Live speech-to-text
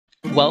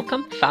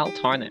Welcome, Foul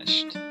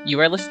Tarnished. You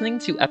are listening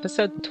to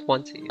episode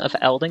 20 of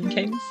Elden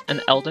Kings, an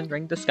Elden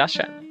Ring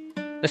discussion.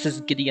 This is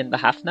Gideon the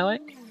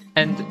Half-Knowing,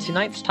 and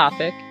tonight's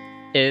topic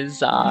is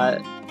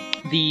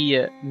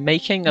the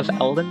making of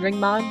Elden Ring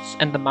mods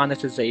and the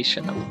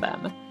monetization of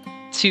them.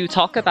 To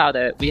talk about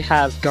it, we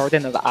have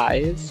Garden of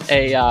Eyes,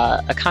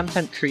 a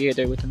content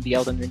creator within the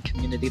Elden Ring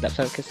community that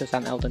focuses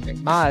on Elden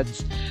Ring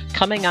mods,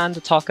 coming on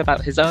to talk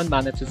about his own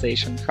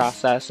monetization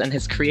process and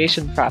his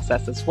creation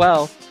process as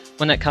well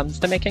when it comes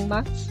to making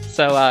mods.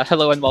 So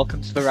hello and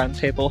welcome to the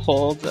Roundtable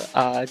Hold,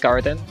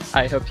 Garden.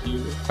 I hope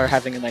you are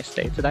having a nice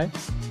day today.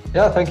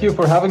 Yeah, thank you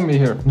for having me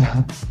here.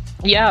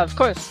 Yeah, of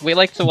course. We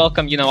like to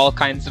welcome, all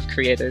kinds of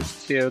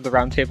creators to the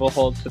Roundtable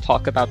Hold to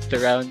talk about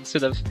their own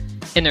sort of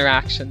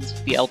interactions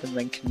with the Elden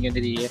Ring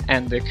community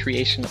and their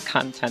creation of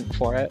content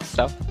for it.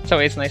 So it's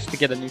always nice to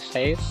get a new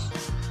face.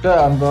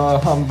 Yeah,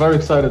 I'm very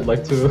excited,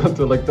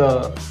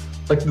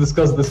 to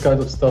discuss this kind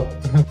of stuff.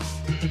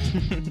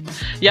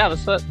 Yeah,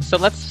 so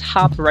let's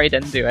hop right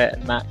into it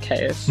in that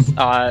case.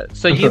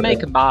 So you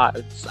make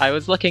mods. I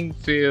was looking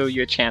through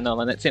your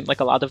channel and it seemed like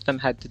a lot of them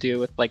had to do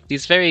with like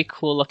these very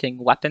cool looking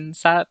weapon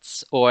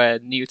sets or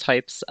new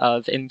types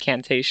of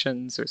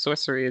incantations or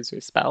sorceries or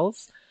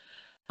spells.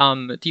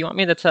 Do you want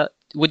me to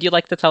would you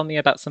like to tell me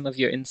about some of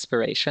your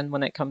inspiration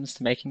when it comes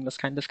to making this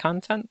kind of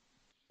content?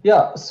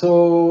 Yeah,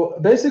 so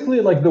basically,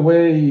 the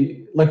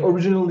way,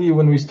 originally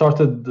when we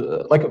started,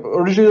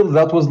 originally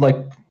that was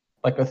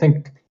I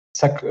think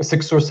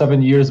 6 or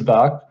 7 years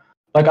back.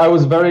 I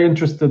was very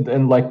interested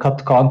in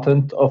cut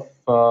content of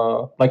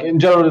in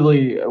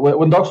generally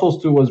when Dark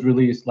Souls 2 was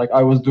released,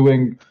 I was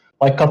doing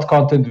cut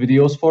content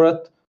videos for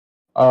it.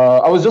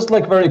 I was just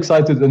very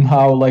excited in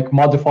how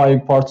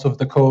modifying parts of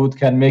the code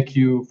can make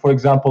you, for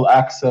example,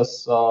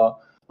 access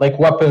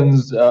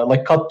weapons,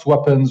 cut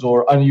weapons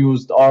or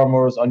unused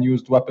armors,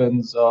 unused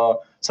weapons.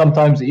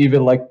 Sometimes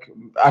even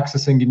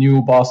accessing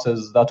new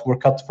bosses that were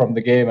cut from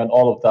the game and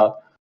all of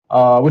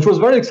that, which was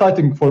very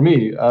exciting for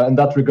me in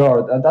that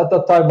regard. And at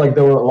that time,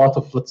 there were a lot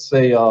of, let's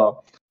say,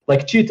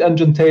 cheat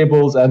engine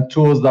tables and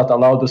tools that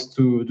allowed us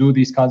to do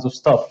these kinds of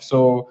stuff.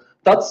 So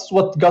that's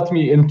what got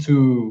me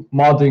into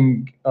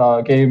modding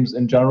games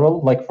in general,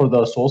 for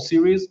the Souls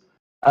series.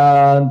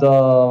 And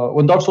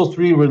when Dark Souls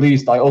 3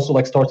 released, I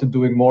also started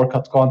doing more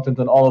cut content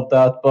and all of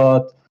that.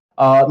 But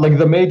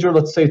the major,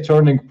 let's say,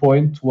 turning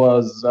point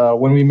was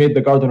when we made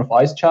the Garden of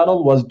Ice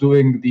channel, was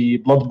doing the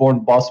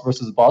Bloodborne boss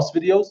versus boss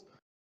videos.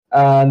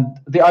 And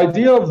the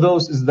idea of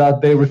those is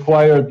that they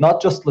required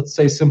not just, let's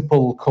say,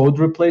 simple code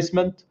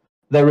replacement.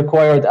 They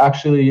required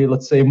actually,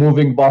 let's say,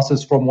 moving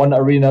bosses from one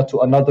arena to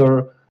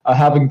another,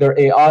 having their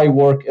AI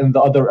work in the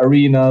other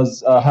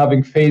arenas,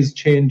 having phase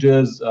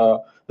changes,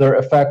 their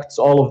effects,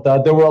 all of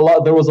that. There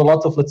was a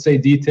lot of, let's say,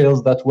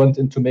 details that went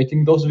into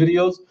making those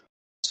videos.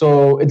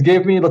 So it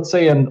gave me, let's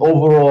say, an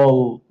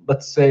overall,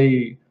 let's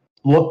say,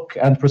 look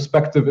and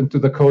perspective into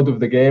the code of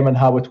the game and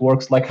how it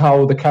works, like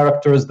how the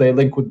characters, they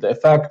link with the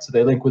effects,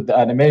 they link with the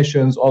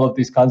animations, all of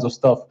these kinds of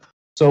stuff.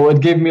 So it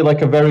gave me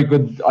a very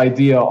good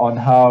idea on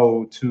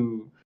how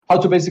to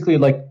basically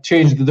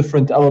change the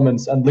different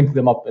elements and link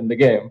them up in the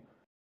game.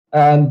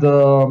 And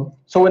so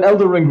when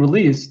Elden Ring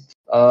released,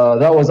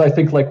 that was, I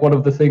think, one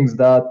of the things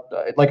that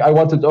I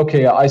wanted.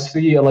 Okay, I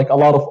see a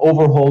lot of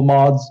overhaul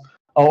mods,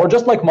 or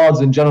just mods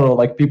in general,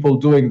 people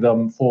doing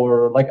them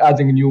for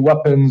adding new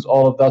weapons,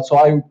 all of that.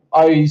 So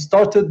I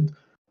started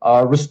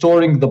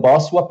restoring the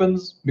boss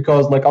weapons,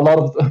 because a lot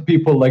of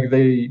people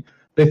they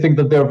think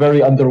that they're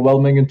very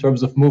underwhelming in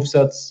terms of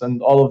movesets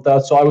and all of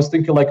that. So I was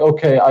thinking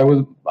okay, I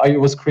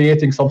was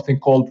creating something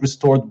called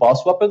restored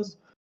boss weapons.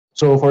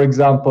 So, for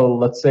example,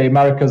 let's say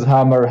Marika's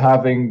hammer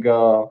having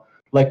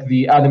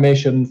the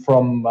animation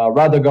from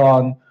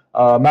Radagon,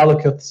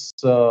 Malekith's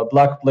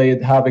Black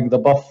Blade having the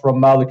buff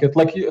from Malekith.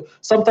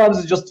 Sometimes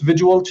it's just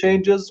visual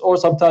changes, or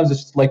sometimes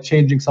it's just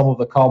changing some of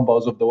the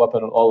combos of the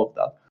weapon and all of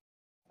that.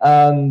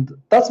 And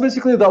that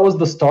was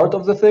the start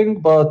of the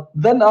thing. But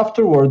then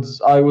afterwards,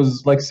 I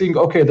was seeing,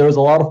 okay, there's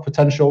a lot of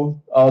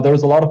potential.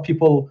 There's a lot of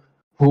people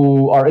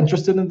who are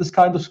interested in this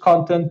kind of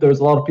content.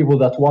 There's a lot of people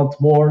that want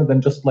more than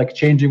just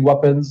changing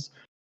weapons.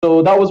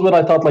 So that was when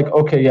I thought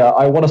okay, yeah,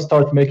 I want to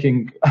start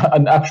making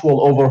an actual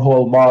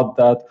overhaul mod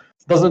that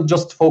doesn't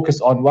just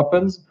focus on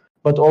weapons,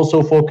 but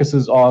also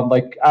focuses on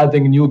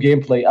adding new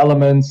gameplay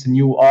elements,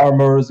 new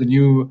armors, and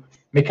new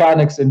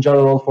mechanics in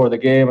general for the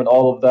game and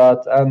all of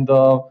that. And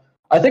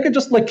I think it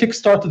just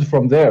kick-started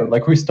from there. I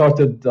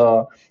started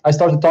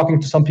talking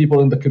to some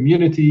people in the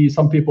community.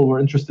 Some people were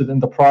interested in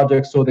the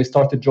project, so they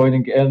started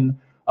joining in.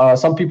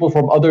 Some people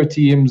from other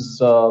teams,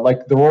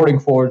 like the Roaring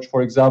Forge,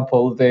 for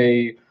example,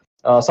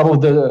 some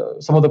of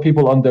the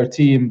people on their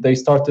team, they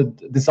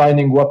started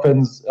designing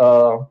weapons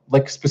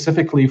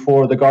specifically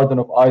for the Garden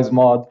of Eyes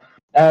mod.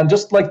 And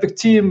just the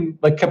team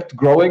kept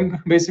growing,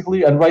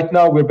 basically. And right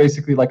now we're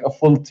basically a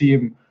full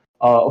team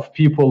of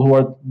people who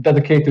are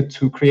dedicated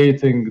to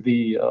creating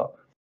the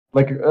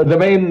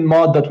main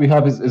mod that we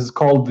have is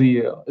called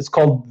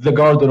the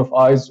Garden of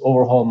Eyes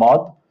overhaul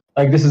mod.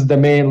 This is the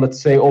main, let's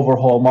say,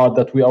 overhaul mod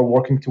that we are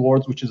working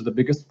towards, which is the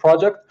biggest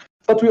project.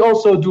 but we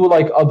also do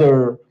like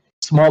other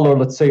smaller,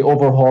 let's say,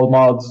 overhaul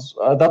mods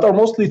that are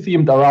mostly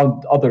themed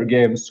around other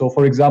games. So,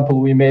 for example,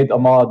 we made a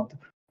mod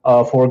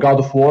for God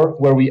of War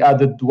where we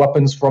added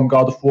weapons from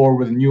God of War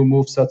with new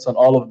movesets and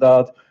all of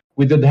that.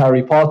 We did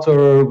Harry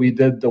Potter, we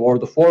did the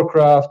World of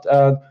Warcraft,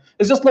 and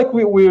it's just like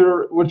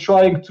we're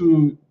trying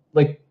to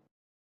like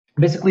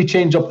basically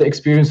change up the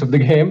experience of the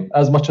game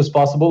as much as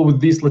possible with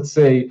these, let's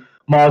say,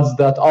 mods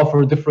that offer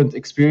different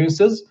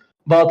experiences.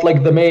 But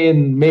like the main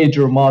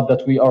major mod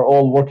that we are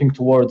all working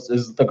towards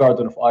is the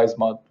Garden of Eyes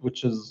mod,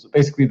 which is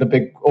basically the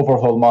big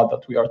overhaul mod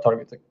that we are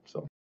targeting.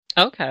 So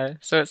Okay,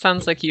 so it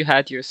sounds like you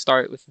had your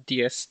start with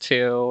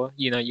DS2.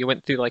 You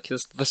went through like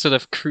the sort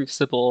of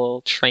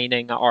crucible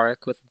training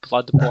arc with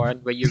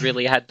Bloodborne, where you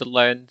really had to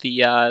learn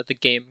the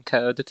game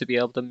code to be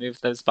able to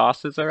move those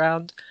bosses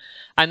around.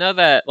 I know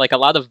that like a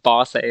lot of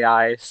boss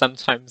AI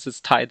sometimes is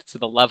tied to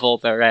the level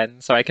they're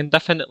in, so I can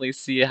definitely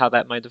see how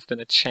that might have been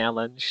a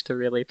challenge to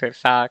really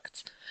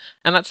perfect.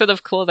 And that's sort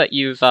of cool that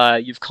you've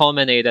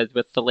culminated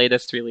with the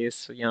latest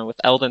release, with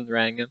Elden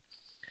Ring.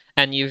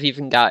 And you've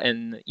even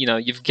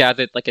you've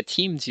gathered like a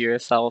team to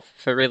yourself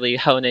for really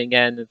honing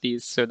in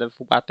these sort of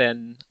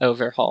weapon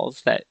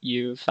overhauls that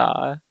you've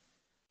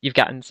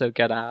gotten so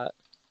good at.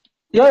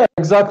 yeah,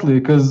 exactly.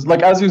 Because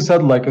like as you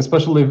said, like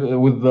especially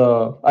with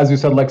the as you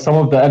said, like some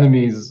of the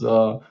enemies,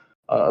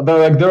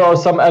 there are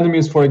some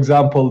enemies, for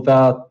example,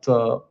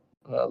 that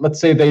let's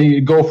say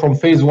they go from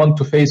phase one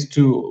to phase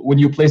two when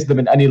you place them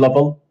in any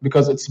level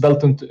because it's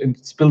built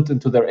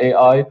into their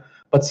AI.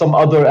 But some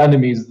other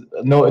enemies,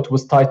 no, it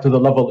was tied to the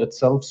level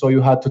itself, so you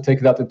had to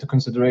take that into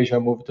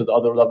consideration, move to the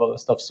other level and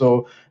stuff.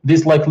 So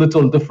these like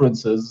little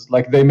differences,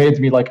 like they made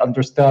me like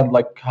understand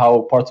like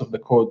how parts of the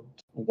code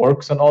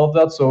works and all of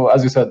that. So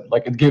as you said,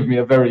 like it gave me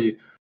a very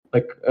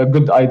like a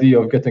good idea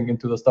of getting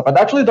into the stuff. And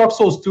actually, Dark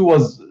Souls 2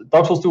 was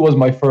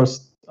my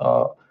first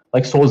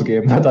like Souls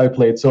game that I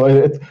played. So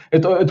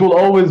it will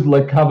always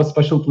like have a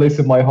special place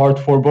in my heart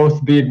for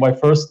both being my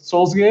first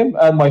Souls game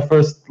and my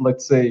first,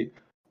 let's say,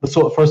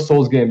 first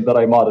Souls game that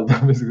I modded,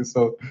 basically.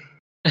 So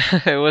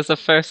It was a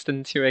first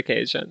in two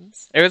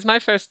occasions. It was my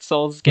first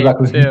Souls game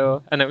exactly.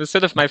 too, and it was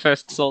sort of my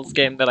first Souls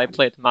game that I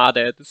played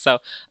modded, so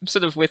I'm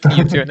sort of with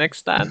you to an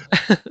extent.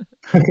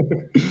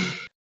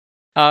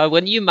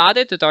 When you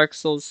modded the Dark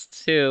Souls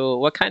 2,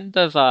 what kind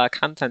of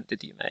content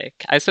did you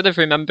make? I sort of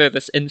remember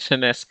this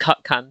infamous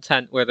cut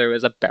content where there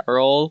was a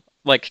barrel,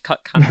 like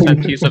cut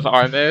content piece of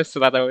armor, so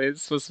that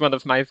always was one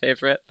of my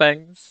favorite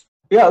things.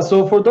 Yeah,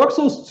 so for Dark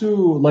Souls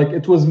 2, like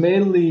it was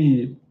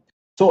mainly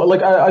so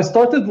like I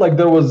started like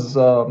there was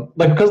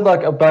like because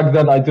like back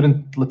then I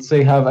didn't, let's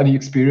say, have any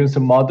experience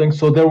in modding,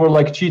 so there were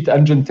like cheat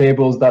engine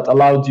tables that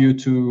allowed you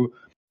to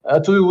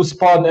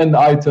spawn in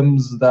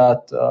items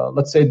that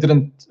let's say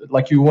didn't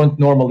like you wouldn't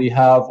normally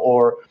have,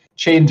 or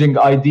changing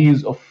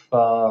IDs of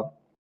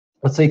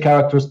let's say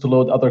characters to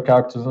load other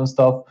characters and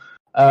stuff.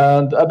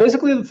 And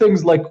basically the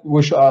things like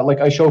which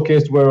like I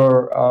showcased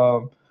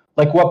were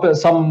like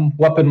some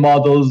weapon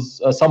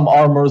models, some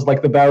armors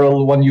like the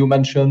barrel one you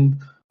mentioned.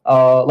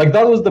 Like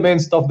that was the main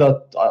stuff that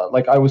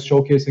like I was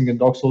showcasing in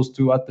Dark Souls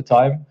 2 at the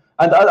time.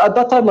 And at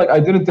that time, like I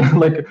didn't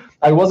like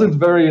I wasn't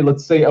very,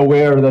 let's say,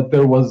 aware that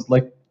there was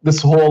like this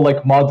whole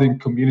like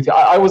modding community.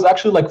 I was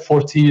actually like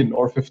 14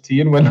 or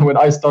 15 when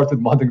I started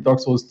modding Dark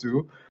Souls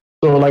 2.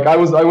 So like I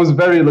was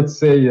very, let's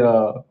say,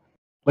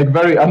 like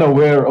very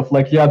unaware of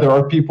like, yeah, there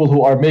are people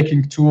who are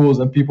making tools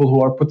and people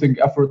who are putting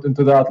effort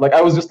into that. Like I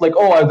was just like,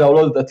 oh, I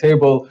downloaded a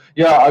table,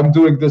 yeah, I'm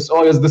doing this,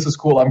 oh yes, this is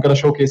cool, I'm gonna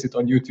showcase it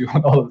on YouTube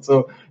and all.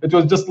 So it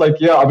was just like,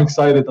 yeah, I'm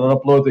excited and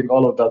uploading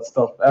all of that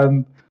stuff.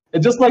 And it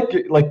just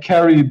like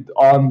carried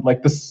on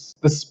like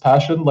this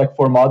passion like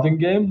for modding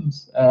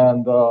games.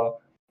 And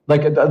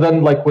like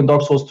then like when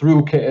Dark Souls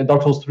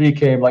 3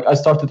 came, like I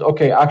started,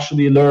 okay,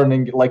 actually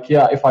learning like,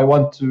 yeah, if I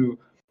want to,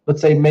 let's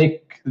say,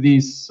 make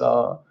these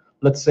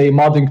let's say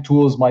modding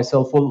tools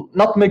myself, well,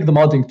 not make the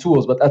modding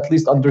tools, but at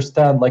least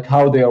understand like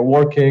how they are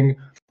working.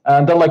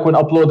 And then like when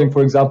uploading,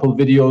 for example,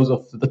 videos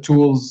of the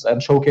tools and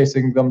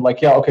showcasing them,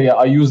 like, yeah, okay, yeah,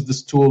 I use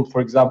this tool,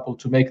 for example,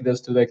 to make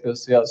this,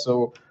 yeah.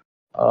 So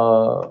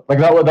like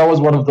that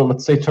was one of the,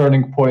 let's say,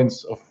 turning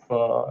points of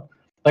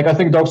like I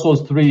think Dark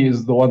Souls 3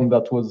 is the one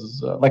that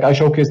was like I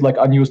showcased like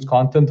unused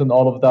content and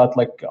all of that,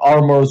 like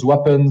armors,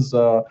 weapons,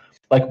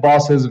 like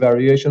bosses,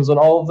 variations, and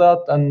all of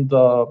that. And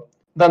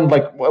then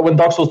like when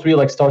Dark Souls 3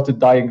 like started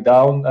dying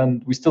down,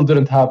 and we still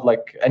didn't have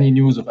like any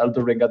news of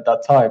Elden Ring at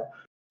that time.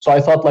 So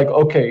I thought like,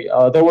 okay,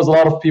 there was a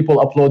lot of people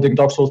uploading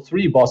Dark Souls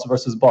 3 boss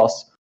versus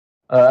boss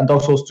and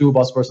Dark Souls 2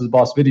 boss versus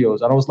boss videos,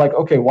 and I was like,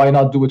 okay, why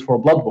not do it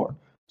for Bloodborne?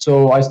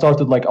 So I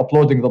started like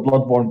uploading the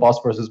Bloodborne boss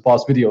versus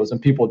boss videos,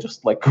 and people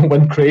just like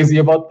went crazy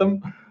about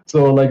them.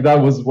 So like that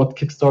was what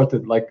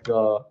kickstarted like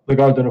the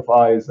Garden of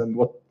Eyes, and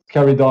what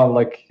carried on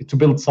like to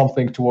build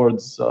something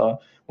towards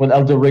when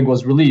Elden Ring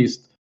was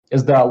released,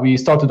 is that we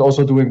started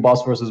also doing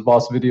boss versus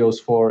boss videos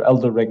for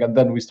Elden Ring, and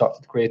then we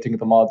started creating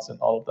the mods and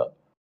all of that.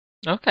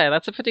 Okay,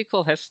 that's a pretty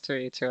cool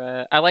history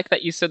to it. I like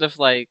that you sort of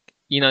like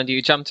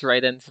you jumped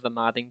right into the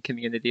modding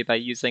community by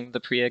using the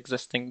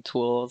pre-existing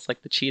tools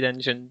like the cheat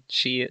engine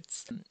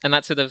sheets. And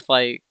that sort of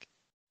like,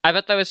 I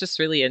bet that was just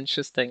really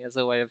interesting as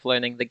a way of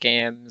learning the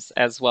games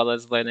as well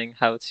as learning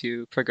how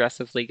to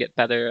progressively get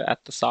better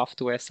at the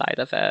software side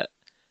of it.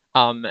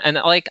 And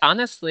like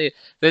honestly,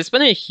 there's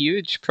been a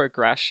huge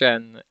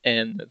progression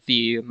in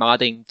the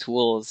modding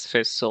tools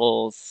for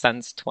Souls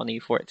since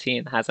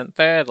 2014, hasn't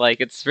there? Like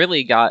it's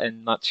really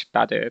gotten much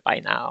better by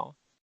now,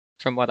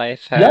 from what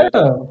I've Yeah,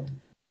 heard.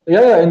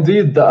 yeah,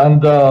 indeed.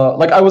 And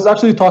like I was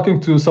actually talking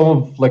to some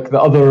of like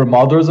the other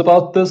modders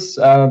about this,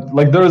 and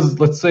like there's,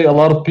 let's say, a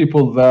lot of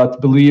people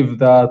that believe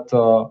that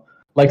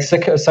like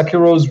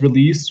Sekiro's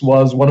release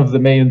was one of the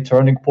main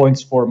turning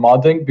points for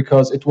modding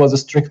because it was a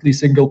strictly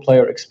single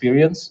player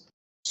experience.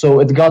 So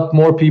it got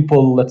more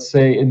people, let's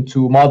say,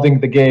 into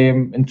modding the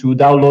game, into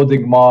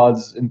downloading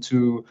mods,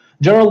 into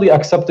generally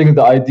accepting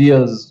the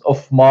ideas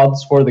of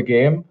mods for the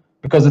game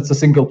because it's a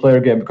single player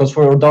game. Because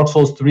for Dark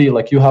Souls 3,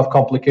 like you have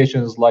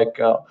complications like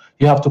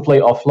you have to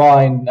play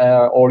offline,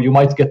 or you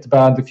might get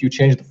banned if you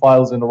change the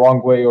files in the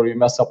wrong way or you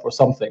mess up or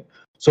something.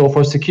 So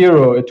for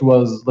Sekiro, it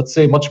was, let's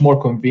say, much more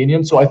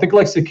convenient. So I think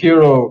like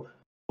Sekiro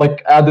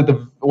like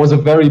was a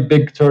very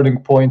big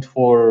turning point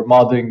for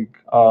modding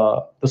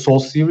the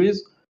Souls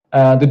series,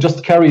 and it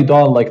just carried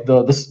on like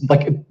this,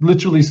 like it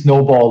literally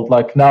snowballed.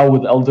 Like now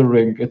with Elden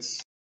Ring,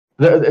 it's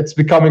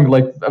becoming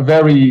like a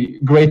very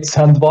great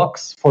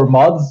sandbox for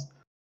mods.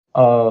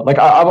 Like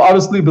I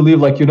honestly believe,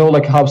 like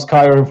like how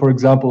Skyrim, for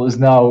example, is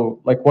now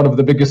like one of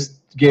the biggest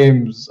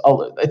games.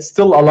 It's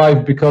still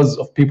alive because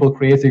of people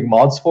creating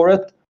mods for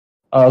it.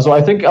 So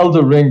I think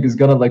Elden Ring is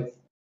gonna like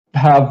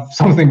have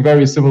something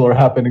very similar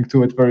happening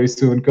to it very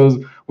soon because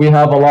we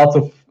have a lot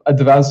of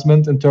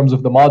advancement in terms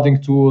of the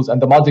modding tools and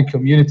the modding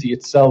community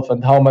itself,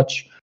 and how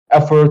much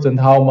effort and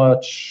how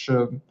much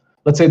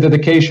let's say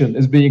dedication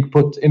is being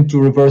put into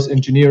reverse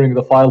engineering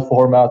the file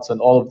formats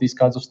and all of these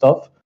kinds of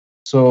stuff.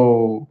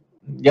 So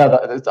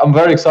yeah, I'm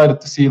very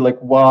excited to see like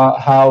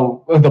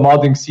how the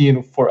modding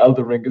scene for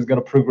Elden Ring is going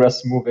to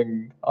progress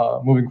moving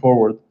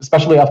forward,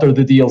 especially after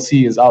the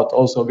DLC is out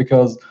also,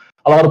 because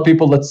a lot of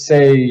people, let's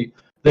say,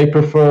 they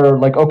prefer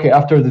like, okay,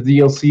 after the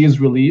DLC is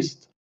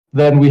released,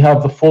 then we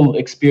have the full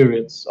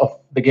experience of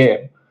the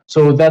game.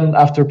 So then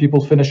after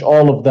people finish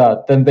all of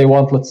that, then they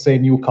want, let's say,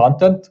 new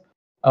content,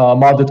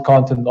 modded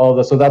content, all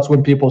that. So that's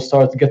when people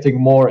start getting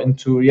more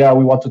into, yeah,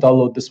 we want to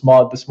download this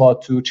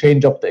mod to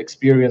change up the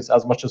experience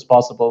as much as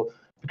possible,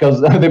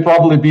 because they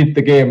probably beat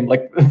the game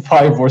like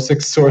 5 or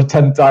 6 or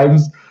 10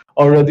 times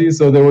already.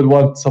 So they would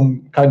want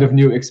some kind of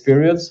new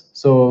experience.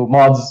 So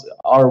mods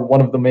are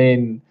one of the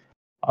main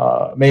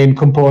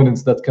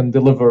components that can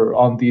deliver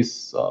on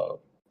these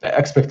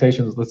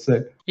expectations, let's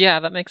say. Yeah,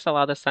 that makes a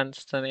lot of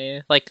sense to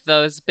me. Like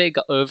those big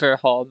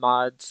overhaul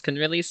mods can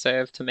really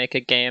serve to make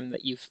a game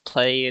that you've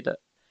played,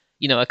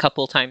 a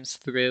couple times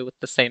through with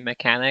the same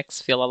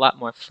mechanics feel a lot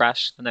more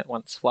fresh than it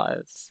once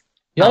was.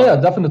 Yeah,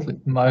 definitely.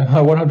 I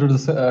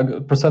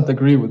 100%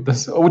 agree with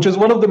this, which is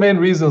one of the main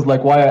reasons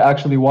like why I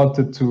actually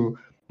wanted to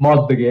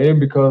mod the game,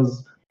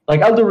 because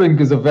like Elden Ring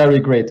is a very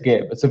great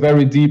game. It's a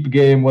very deep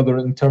game, whether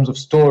in terms of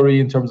story,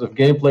 in terms of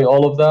gameplay,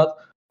 all of that.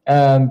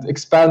 And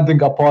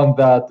expanding upon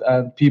that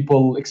and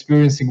people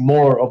experiencing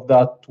more of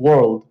that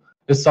world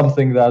is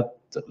something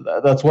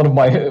that's one of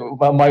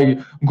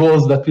my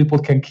goals, that people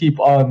can keep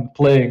on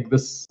playing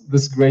this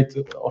great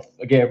of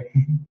a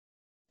game.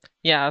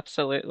 Yeah,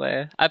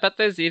 absolutely. I bet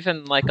there's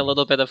even like a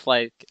little bit of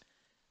like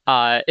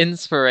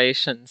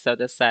inspiration, so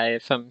to say,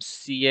 from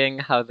seeing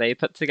how they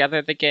put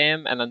together the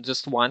game and then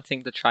just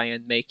wanting to try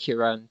and make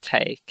your own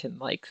take and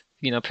like,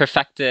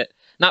 perfect it.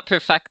 Not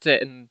perfect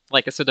it in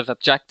like a sort of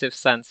objective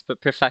sense,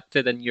 but perfect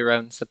it in your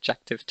own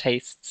subjective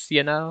tastes.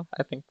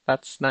 I think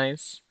that's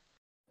nice.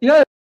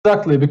 Yeah,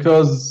 exactly.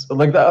 Because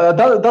like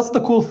that's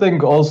the cool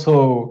thing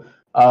also,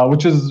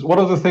 which is one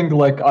of the things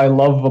like I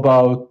love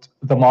about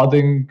the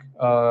modding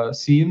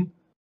scene,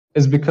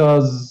 is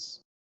because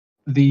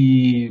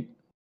the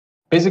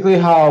basically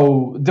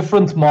how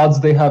different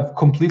mods, they have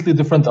completely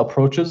different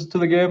approaches to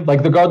the game.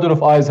 Like the Garden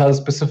of Eyes has a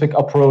specific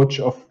approach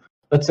of,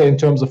 let's say, in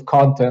terms of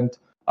content.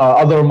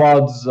 Other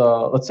mods,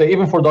 let's say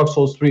even for Dark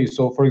Souls 3.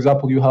 So for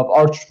example, you have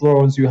Arch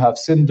Thrones, you have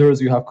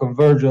Cinders, you have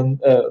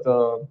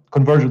the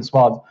Convergence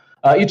mod.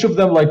 Each of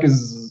them like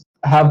is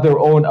have their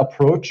own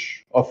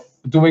approach of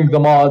doing the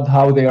mod,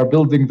 how they are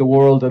building the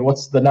world, and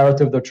what's the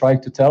narrative they're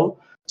trying to tell.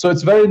 So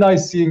it's very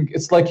nice seeing.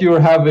 It's like you're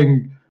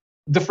having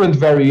different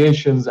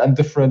variations and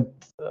different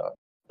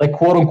like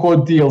quote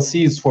unquote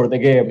DLCs for the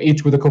game,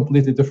 each with a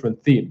completely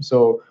different theme.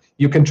 So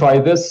you can try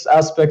this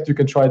aspect, you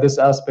can try this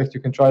aspect, you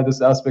can try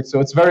this aspect. So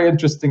it's very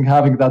interesting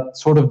having that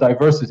sort of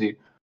diversity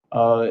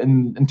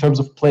in terms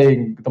of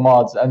playing the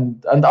mods,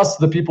 and us,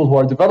 the people who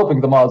are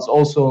developing the mods,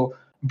 also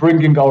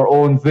bringing our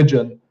own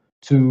vision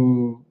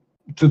to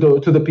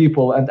the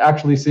people, and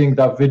actually seeing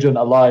that vision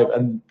alive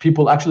and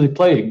people actually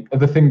playing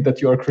the thing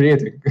that you are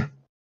creating.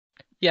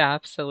 Yeah,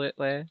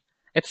 absolutely.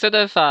 It's sort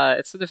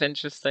of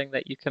interesting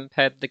that you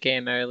compared the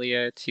game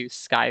earlier to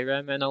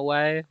Skyrim in a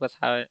way, with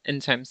how in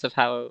terms of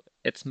how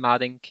its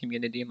modding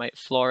community might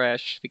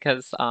flourish,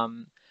 because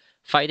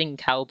Fighting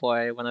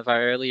Cowboy, one of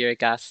our earlier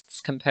guests,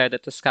 compared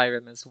it to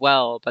Skyrim as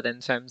well, but in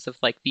terms of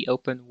like the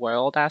open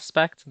world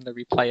aspect and the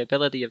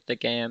replayability of the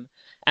game.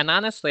 And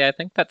honestly, I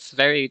think that's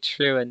very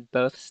true in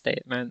both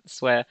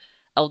statements, where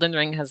Elden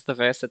Ring has the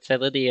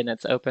versatility in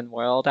its open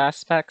world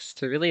aspects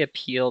to really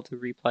appeal to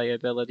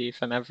replayability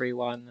from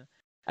everyone,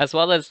 as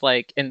well as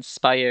like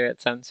inspire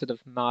its own sort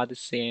of mod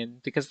scene,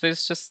 because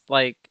there's just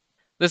like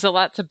there's a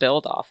lot to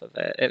build off of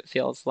it, it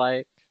feels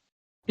like.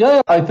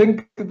 Yeah, I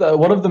think that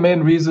one of the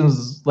main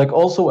reasons, like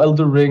also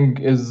Elden Ring,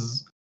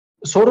 is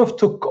sort of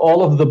took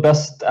all of the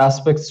best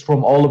aspects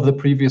from all of the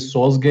previous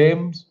Souls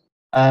games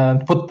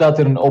and put that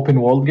in an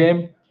open world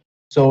game.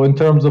 So in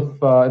terms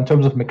of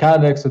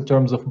mechanics, in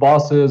terms of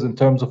bosses, in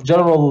terms of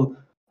general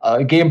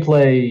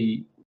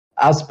gameplay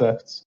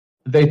aspects,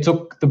 they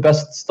took the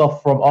best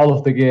stuff from all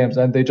of the games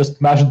and they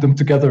just mashed them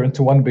together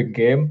into one big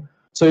game.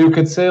 So you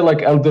could say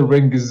like Elden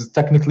Ring is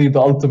technically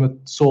the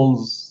ultimate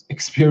Souls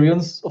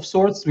experience of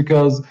sorts,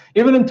 because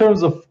even in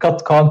terms of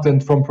cut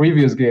content from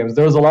previous games,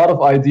 there's a lot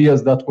of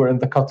ideas that were in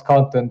the cut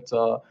content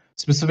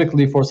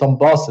specifically for some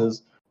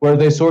bosses, where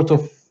they sort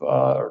of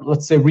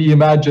let's say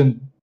reimagined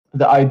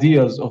the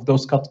ideas of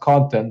those cut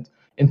content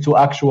into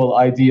actual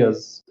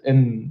ideas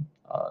in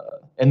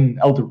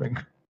Elden Ring.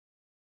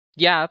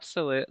 Yeah,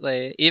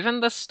 absolutely. Even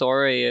the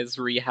story is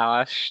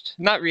rehashed.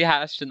 Not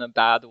rehashed in a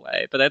bad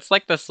way, but it's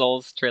like the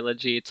Souls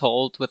trilogy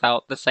told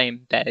without the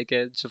same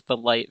baggage of the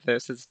light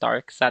versus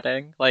dark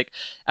setting. Like,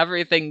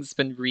 everything's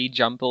been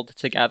rejumbled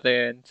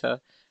together into,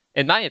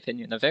 in my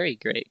opinion, a very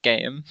great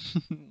game.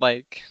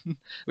 Like,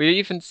 we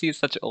even see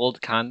such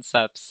old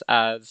concepts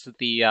as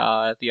the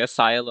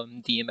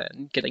Asylum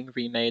demon getting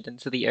remade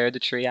into the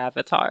Erdtree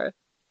avatar.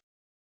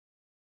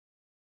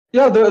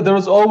 Yeah,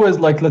 there's always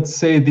like, let's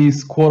say,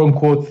 these quote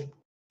unquote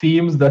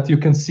themes that you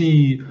can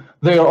see.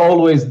 They are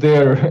always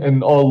there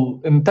in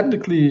all, in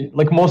technically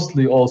like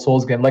mostly all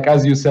Souls games. Like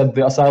as you said,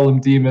 the Asylum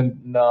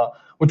Demon,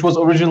 which was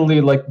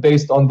originally like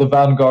based on the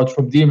Vanguard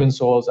from Demon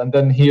Souls, and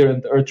then here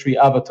in the Erdtree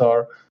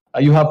Avatar,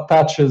 you have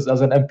Patches as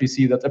an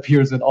NPC that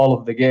appears in all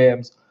of the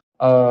games.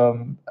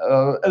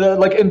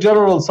 Like in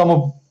general, some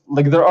of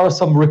like there are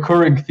some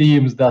recurring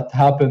themes that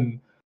happen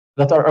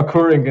that are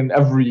occurring in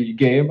every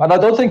game, and I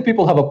don't think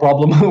people have a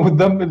problem with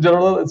them in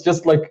general. It's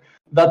just like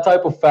that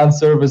type of fan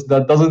service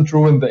that doesn't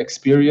ruin the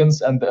experience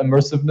and the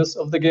immersiveness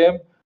of the game,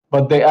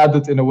 but they add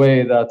it in a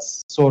way that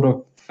sort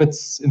of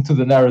fits into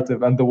the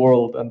narrative and the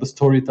world and the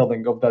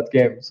storytelling of that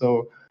game.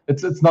 So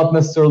it's not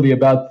necessarily a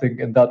bad thing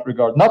in that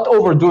regard. Not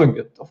overdoing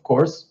it, of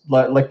course,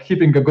 like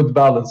keeping a good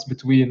balance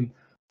between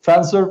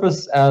fan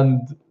service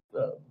and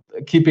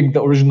keeping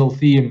the original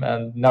theme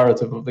and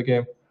narrative of the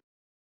game.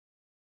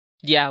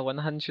 Yeah,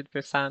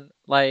 100%.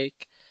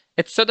 Like,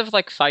 it's sort of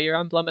like Fire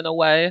Emblem in a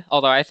way,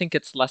 although I think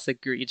it's less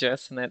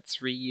egregious in its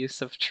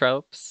reuse of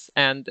tropes.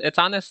 And it's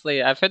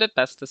honestly, I've heard it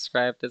best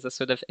described as a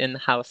sort of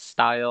in-house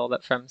style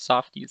that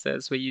FromSoft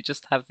uses, where you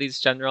just have these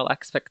general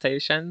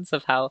expectations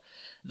of how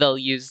they'll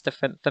use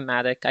different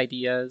thematic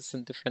ideas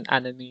and different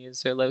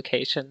enemies or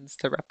locations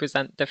to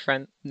represent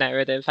different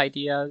narrative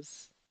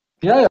ideas.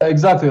 Yeah, yeah,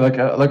 exactly. Like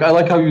I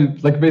like how you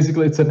like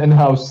basically it's an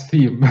in-house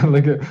theme.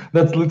 Like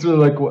that's literally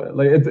like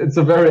like it's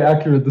a very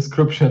accurate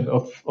description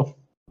of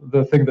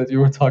the thing that you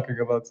were talking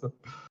about. So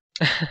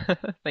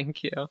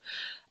Thank you.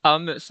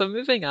 So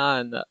moving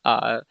on,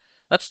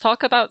 let's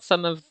talk about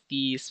some of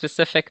the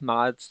specific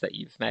mods that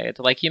you've made.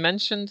 Like you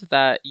mentioned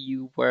that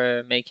you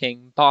were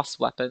making boss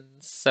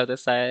weapons, so to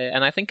say,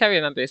 and I think I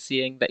remember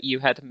seeing that you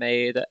had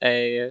made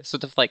a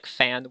sort of like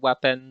fan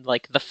weapon,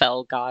 like the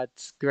Fell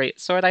God's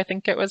Greatsword, I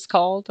think it was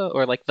called,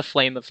 or like the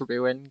Flame of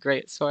Ruin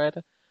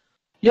Greatsword.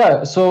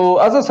 yeah, so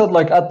as I said,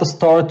 like at the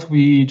start,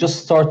 we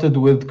just started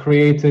with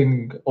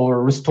creating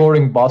or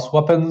restoring boss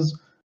weapons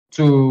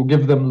to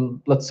give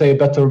them, let's say, a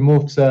better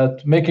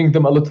moveset, making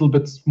them a little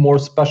bit more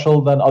special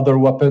than other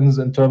weapons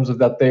in terms of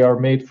that they are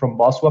made from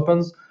boss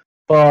weapons.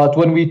 But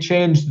when we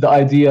changed the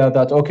idea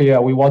that, okay, yeah,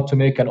 we want to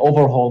make an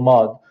overhaul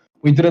mod,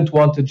 we didn't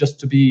want it just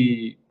to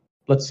be,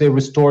 let's say,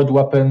 restored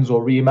weapons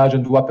or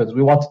reimagined weapons.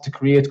 We wanted to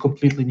create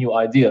completely new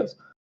ideas.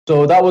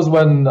 So that was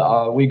when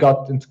we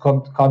got into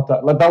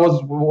contact. Like that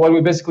was when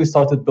we basically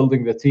started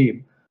building the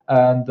team,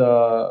 and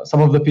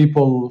some of the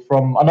people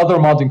from another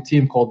modding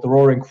team called the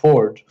Roaring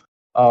Forge,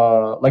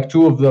 like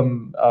two of the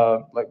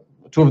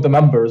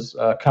members,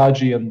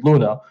 Kaji and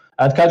Luna.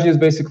 And Kaji is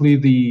basically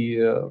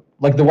the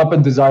like the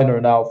weapon designer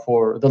now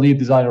for the lead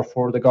designer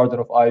for the Garden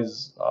of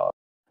Eyes,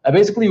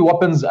 basically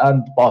weapons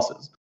and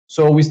bosses.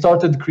 So we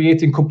started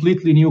creating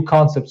completely new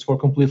concepts for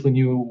completely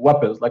new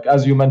weapons. Like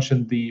as you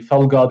mentioned, the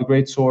Fell God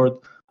Greatsword.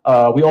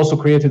 We also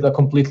created a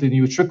completely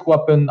new trick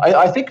weapon.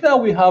 I think now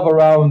we have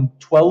around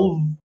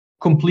 12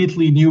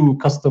 completely new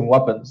custom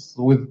weapons.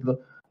 With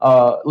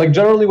like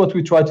generally, what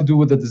we try to do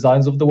with the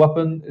designs of the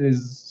weapon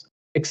is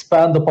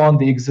expand upon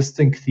the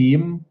existing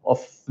theme of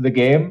the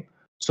game.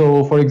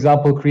 So, for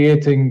example,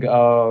 creating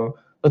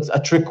a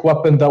trick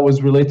weapon that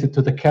was related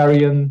to the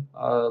Carrion,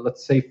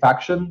 let's say,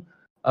 faction.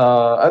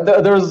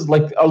 There's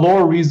like a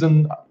lore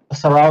reason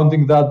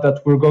surrounding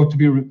that we're going to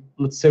be,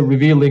 let's say,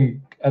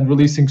 revealing and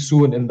releasing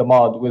soon in the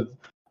mod with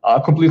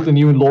a completely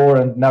new lore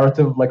and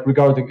narrative, like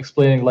regarding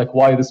explaining like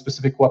why this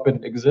specific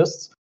weapon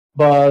exists.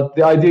 But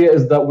the idea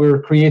is that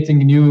we're creating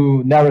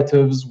new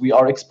narratives. We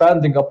are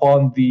expanding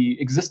upon the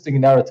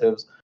existing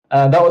narratives,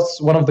 and that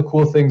was one of the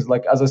cool things.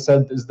 Like as I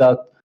said, is that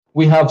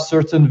we have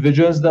certain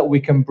visions that we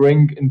can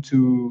bring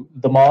into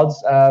the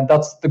mods, and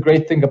that's the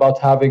great thing about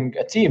having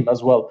a team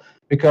as well.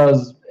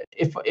 Because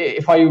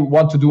if I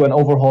want to do an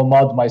overhaul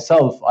mod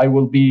myself, I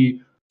will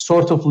be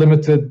sort of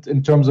limited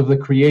in terms of the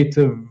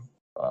creative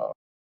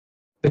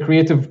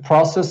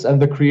process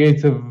and the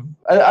creative,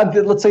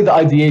 let's say, the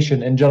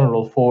ideation in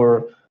general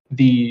for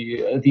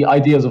the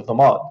ideas of the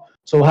mod.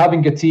 So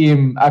having a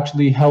team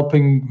actually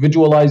helping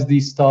visualize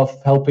these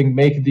stuff, helping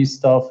make these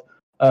stuff,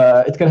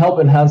 it can help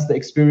enhance the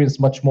experience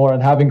much more,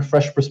 and having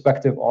fresh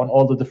perspective on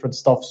all the different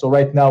stuff. So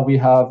right now we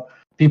have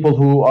people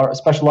who are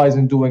specialized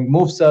in doing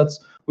movesets.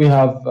 We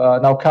have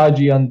now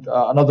Kaji and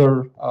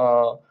another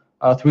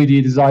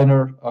 3D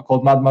designer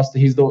called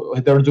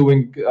Madmaster. They're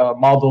doing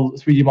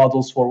 3D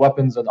models for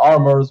weapons and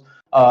armors.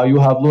 You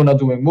have Luna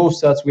doing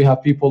movesets. We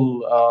have people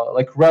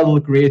like Rel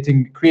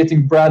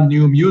creating brand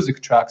new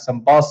music tracks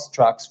and boss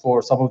tracks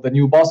for some of the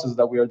new bosses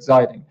that we are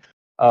designing.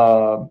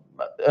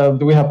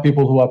 We have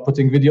people who are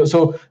putting video.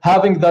 So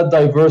having that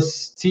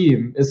diverse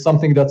team is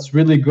something that's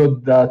really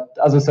good. That,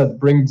 as I said,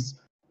 brings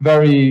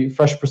very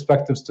fresh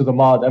perspectives to the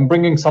mod, and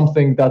bringing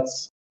something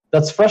that's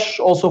fresh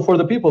also for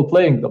the people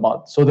playing the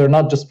mod. So they're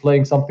not just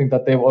playing something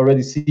that they've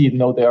already seen.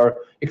 No, they are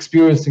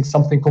experiencing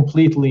something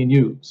completely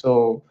new.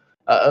 So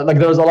like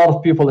there's a lot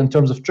of people in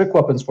terms of trick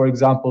weapons, for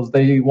example,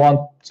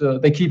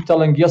 they keep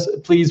telling, yes,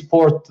 please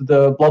port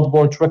the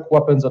Bloodborne trick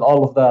weapons and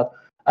all of that.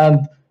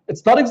 And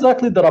it's not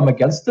exactly that I'm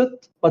against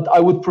it, but I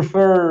would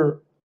prefer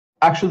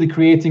actually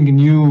creating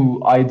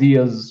new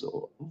ideas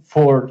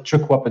for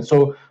trick weapons.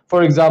 So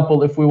for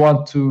example, if we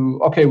want to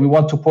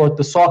port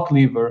the sock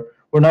lever,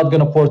 we're not going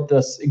to port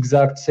this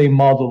exact same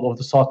model of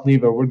the sock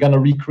lever. We're going to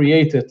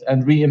recreate it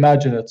and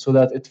reimagine it so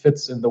that it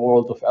fits in the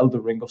world of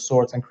Elden Ring of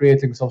sorts, and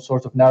creating some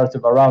sort of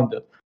narrative around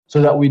it,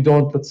 so that we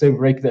don't, let's say,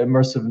 break the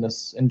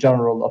immersiveness in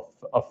general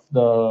of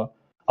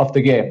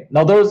the game.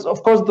 Now, there's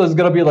going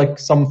to be like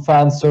some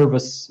fan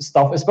service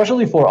stuff,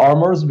 especially for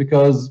armors,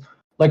 because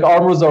like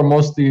armors are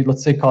mostly,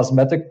 let's say,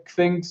 cosmetic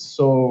things.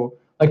 So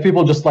like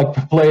people just like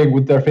playing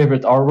with their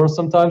favorite armor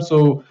sometimes,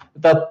 so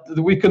that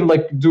we can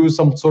like do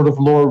some sort of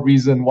lore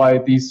reason why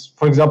these,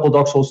 for example,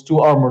 Dark Souls 2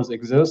 armors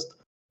exist.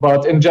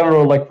 But in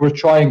general, like we're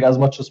trying as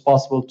much as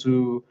possible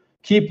to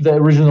keep the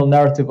original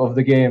narrative of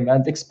the game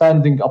and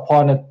expanding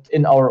upon it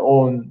in our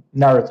own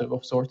narrative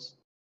of sorts.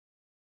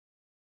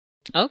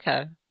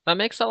 Okay. That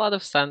makes a lot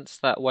of sense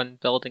that when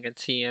building a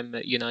team,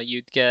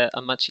 you'd get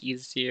a much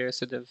easier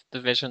sort of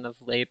division of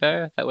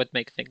labor that would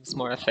make things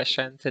more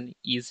efficient and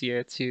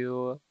easier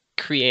to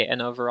create an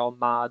overall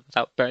mod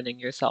without burning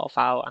yourself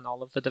out on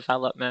all of the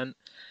development.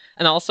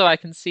 And also, I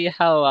can see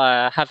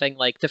how having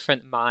like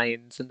different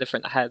minds and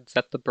different heads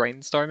at the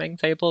brainstorming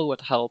table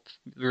would help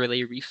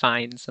really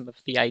refine some of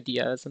the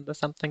ideas into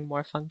something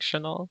more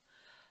functional.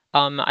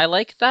 I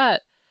like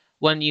that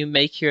when you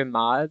make your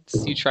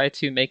mods, you try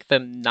to make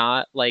them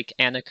not like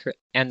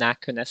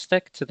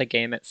anachronistic to the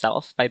game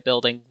itself by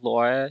building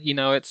lore.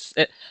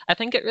 I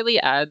think it really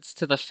adds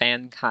to the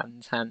fan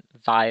content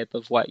vibe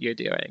of what you're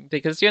doing,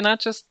 because you're not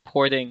just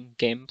porting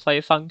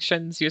gameplay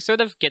functions, you're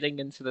sort of getting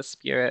into the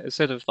spirit of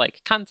sort of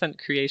like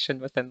content creation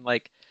within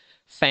like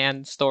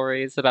fan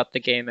stories about the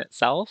game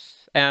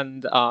itself.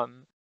 And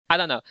I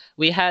don't know.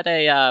 We had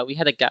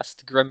a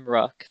guest,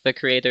 Grimrook, the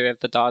creator of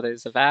the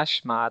Daughters of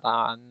Ash mod,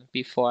 on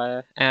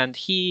before, and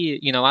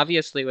he,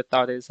 obviously with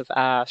Daughters of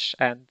Ash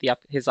and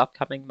his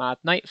upcoming mod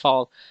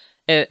Nightfall,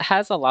 it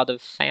has a lot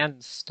of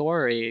fan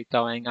story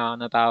going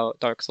on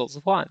about Dark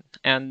Souls 1.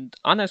 And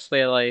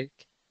honestly, like,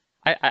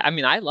 I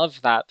mean, I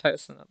love that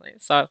personally.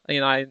 So,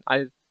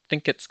 I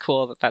think it's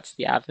cool that that's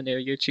the avenue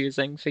you're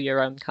choosing for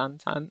your own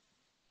content.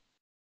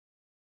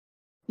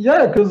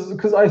 Yeah,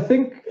 because I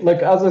think,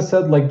 like as I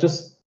said, like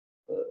just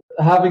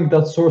having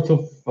that sort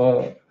of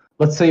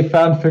let's say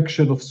fan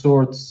fiction of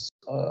sorts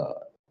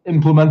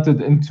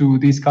implemented into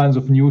these kinds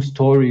of new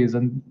stories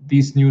and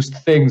these new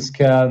things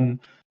can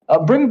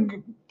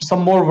bring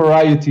some more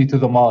variety to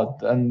the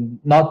mod, and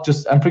not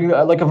just and bring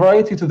like a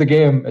variety to the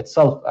game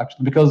itself,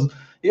 actually, because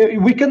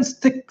we can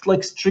stick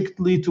like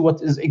strictly to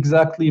what is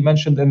exactly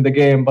mentioned in the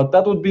game, but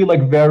that would be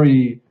like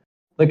very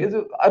like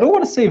I don't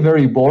want to say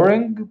very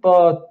boring,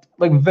 but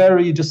like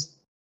very just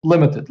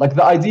limited. Like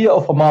the idea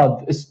of a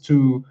mod is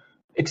to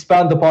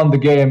expand upon the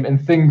game in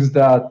things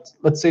that,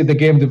 let's say, the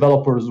game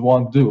developers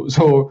won't do.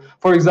 So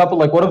for example,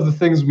 like one of the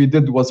things we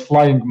did was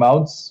flying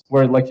mounts,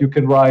 where like you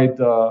can ride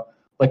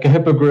like a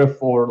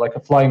hippogriff or like a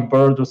flying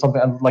bird or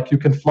something, and like you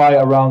can fly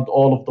around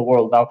all of the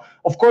world. Now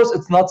of course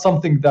it's not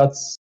something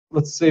that's,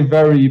 let's say,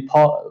 very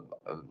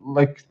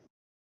like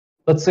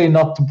let's say,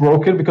 not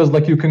broken, because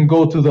like you can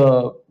go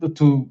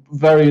to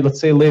very, let's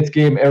say, late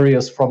game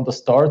areas from the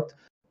start.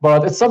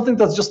 But it's something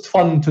that's just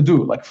fun to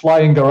do, like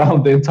flying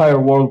around the entire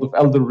world of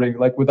Elden Ring,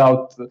 like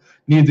without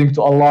needing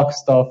to unlock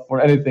stuff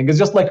or anything. It's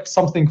just like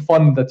something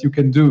fun that you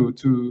can do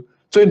to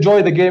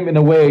enjoy the game in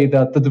a way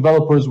that the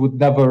developers would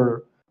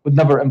never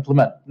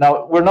implement.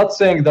 Now, we're not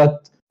saying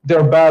that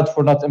they're bad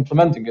for not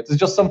implementing it. It's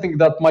just something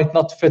that might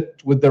not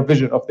fit with their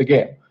vision of the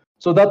game.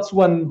 So that's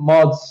when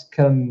mods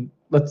can,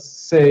 let's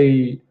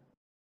say,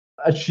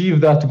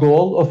 achieve that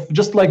goal of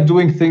just like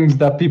doing things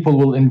that people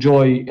will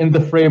enjoy in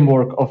the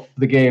framework of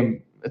the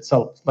game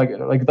itself. Like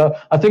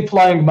that, I think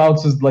flying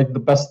mounts is like the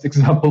best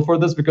example for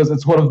this, because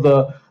it's one of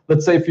the,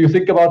 let's say, if you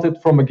think about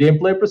it from a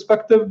gameplay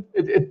perspective,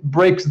 it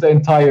breaks the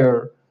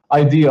entire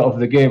idea of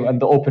the game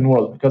and the open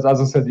world, because as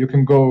I said, you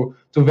can go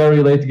to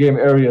very late game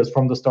areas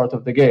from the start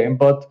of the game.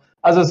 But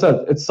as I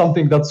said, it's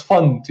something that's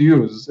fun to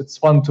use. It's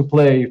fun to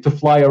play, to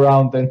fly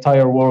around the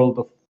entire world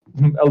of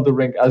Elden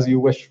Ring as you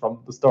wish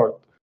from the start.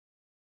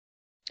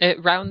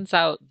 It rounds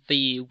out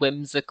the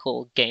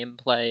whimsical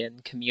gameplay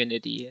and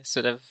community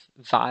sort of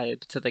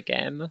vibe to the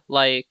game.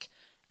 Like,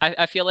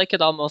 I feel like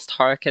it almost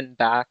harken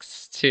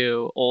backs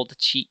to old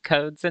cheat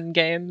codes in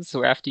games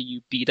where after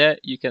you beat it,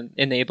 you can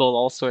enable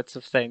all sorts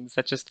of things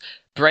that just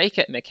break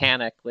it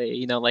mechanically.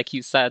 You know, like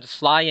you said,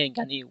 flying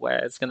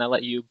anywhere is going to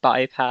let you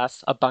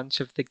bypass a bunch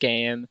of the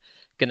game,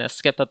 gonna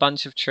skip a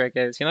bunch of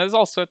triggers. You know, there's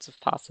all sorts of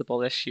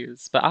possible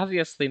issues, but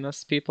obviously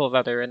most people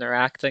that are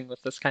interacting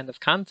with this kind of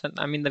content,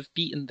 I mean, they've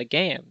beaten the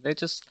game.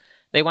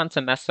 They want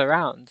to mess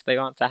around. They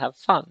want to have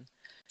fun.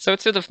 So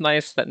it's sort of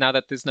nice that now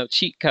that there's no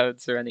cheat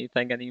codes or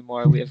anything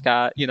anymore, we've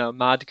got, you know,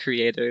 mod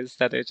creators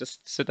that are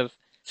just sort of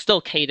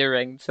still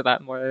catering to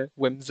that more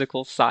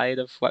whimsical side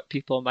of what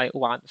people might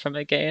want from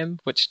a game,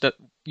 which,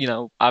 you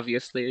know,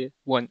 obviously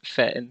wouldn't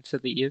fit into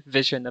the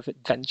vision of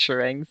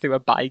adventuring through a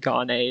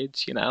bygone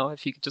age, you know,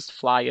 if you could just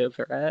fly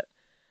over it.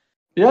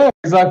 Yeah,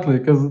 exactly.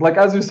 Because, like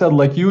as you said,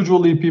 like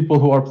usually people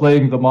who are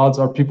playing the mods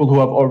are people who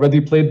have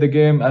already played the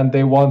game and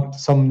they want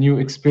some new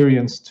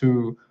experience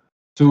to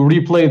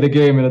replay the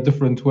game in a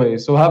different way.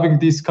 So having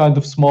these kind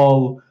of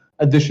small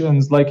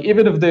additions, like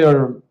even if they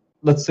are,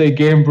 let's say,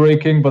 game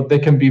breaking, but they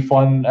can be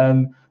fun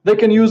and they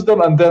can use them.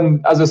 And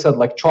then, as I said,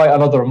 like try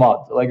another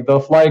mod. Like the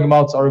flying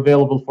mods are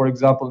available, for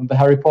example, in the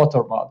Harry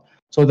Potter mod,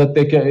 so that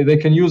they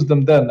can use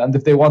them then. And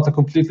if they want a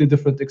completely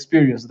different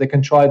experience, they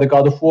can try the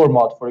God of War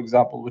mod, for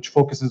example, which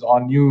focuses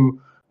on new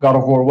God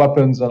of War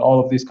weapons and all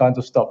of these kinds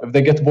of stuff. If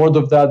they get bored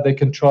of that, they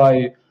can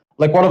try,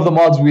 like one of the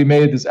mods we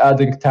made is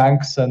adding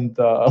tanks and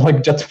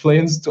like jet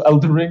planes to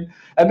Elden Ring,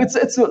 and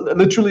it's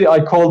literally, I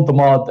called the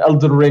mod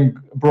Elden Ring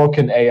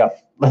Broken AF.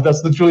 Like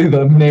that's literally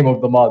the name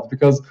of the mod,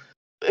 because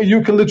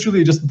you can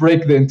literally just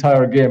break the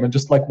entire game and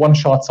just like one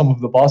shot some of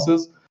the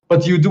bosses,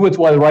 but you do it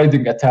while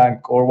riding a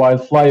tank or while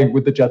flying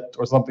with the jet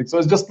or something. So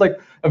it's just like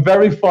a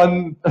very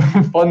fun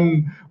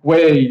fun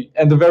way,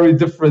 and a very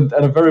different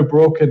and a very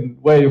broken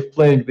way of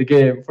playing the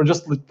game, for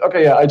just like,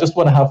 okay, yeah, I just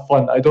want to have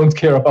fun, I don't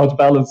care about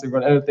balancing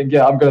or anything,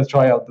 yeah, I'm gonna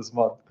try out this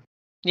mod.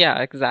 Yeah,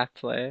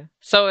 exactly.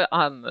 So,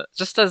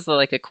 just as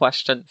like a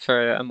question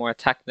for a more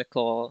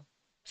technical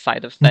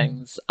side of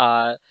things,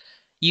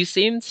 you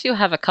seem to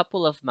have a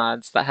couple of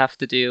mods that have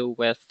to do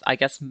with, I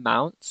guess,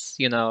 mounts,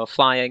 you know,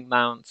 flying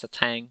mounts, a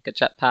tank, a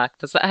jetpack.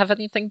 Does that have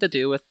anything to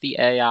do with the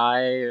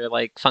AI or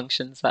like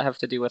functions that have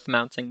to do with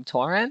mounting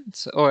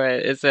torrent? Or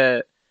is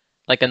it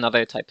like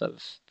another type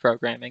of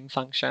programming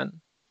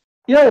function?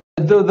 Yeah,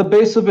 the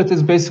base of it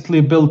is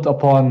basically built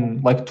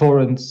upon like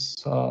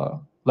torrents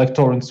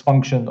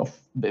function of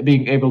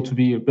being able to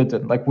be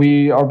written. Like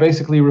we are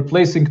basically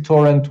replacing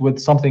torrent with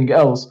something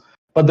else,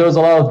 but there's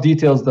a lot of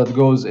details that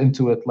goes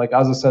into it. Like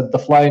as I said, the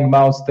flying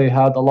mouse, they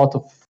had a lot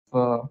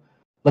of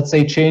let's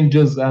say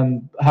changes,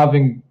 and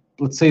having,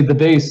 let's say, the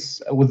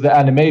base with the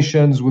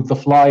animations, with the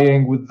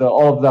flying, with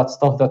all of that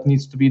stuff that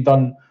needs to be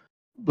done,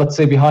 let's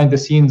say behind the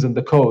scenes in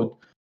the code,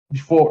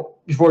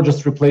 before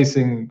just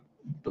replacing,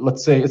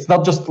 let's say, it's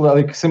not just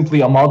like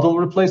simply a model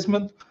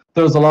replacement.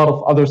 There's a lot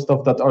of other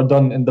stuff that are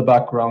done in the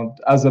background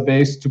as a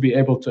base to be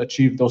able to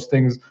achieve those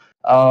things,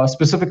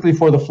 specifically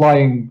for the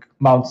flying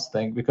mounts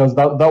thing, because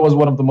that was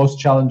one of the most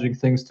challenging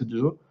things to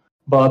do.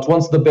 But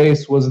once the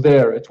base was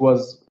there, it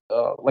was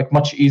like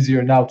much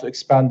easier now to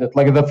expand it.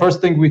 Like the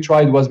first thing we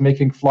tried was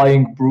making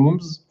flying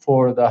brooms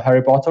for the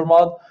Harry Potter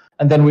mod,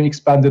 and then we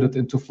expanded it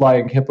into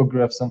flying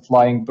hippogriffs and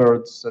flying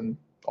birds and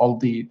all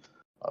the,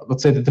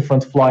 let's say, the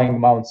different flying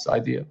mounts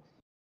idea.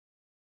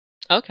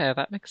 Okay,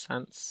 that makes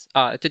sense.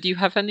 Did you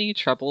have any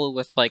trouble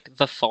with like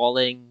the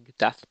falling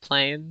death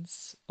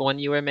planes when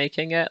you were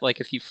making it? Like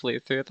if you flew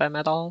through them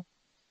at all?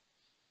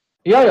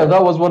 Yeah,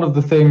 that was one of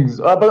the things.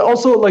 But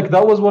also, like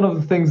that was one of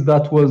the things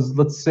that was,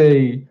 let's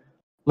say,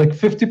 like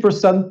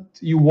 50%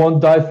 you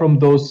won't die from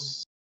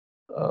those,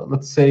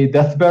 let's say,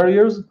 death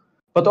barriers.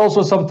 But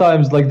also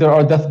sometimes, like there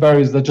are death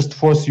barriers that just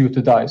force you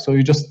to die, so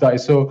you just die.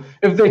 So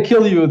if they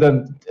kill you,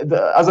 then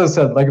as I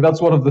said, like that's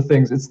one of the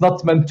things. It's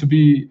not meant to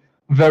be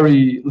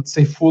very, let's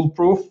say,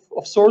 foolproof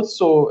of sorts.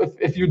 So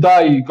if you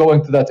die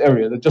going to that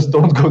area, then just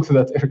don't go to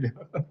that area.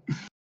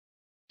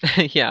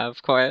 Yeah,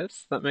 of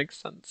course. That makes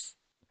sense.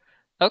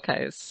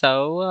 Okay,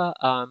 so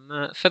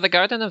for the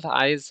Garden of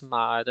Eyes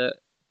mod,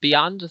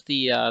 beyond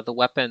the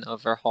weapon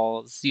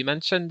overhauls, you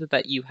mentioned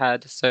that you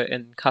had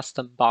certain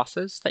custom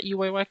bosses that you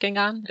were working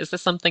on. Is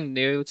this something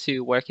new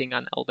to working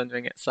on Elden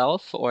Ring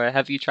itself, or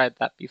have you tried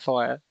that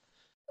before?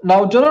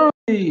 Now,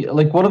 generally,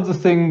 like one of the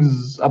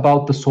things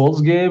about the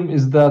Souls game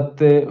is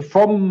that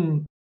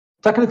from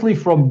technically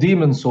from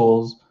Demon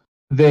Souls,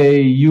 they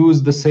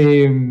use the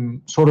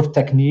same sort of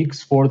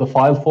techniques for the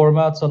file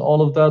formats and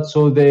all of that.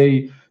 So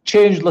they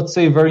changed, let's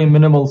say, very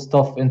minimal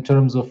stuff in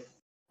terms of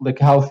like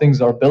how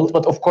things are built.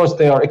 But of course,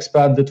 they are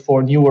expanded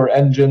for newer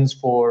engines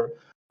for,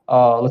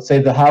 let's say,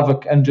 the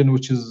Havoc engine,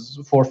 which is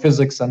for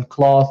physics and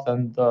cloth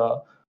and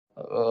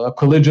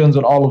collisions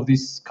and all of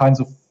these kinds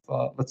of,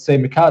 let's say,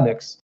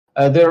 mechanics.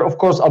 They're of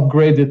course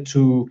upgraded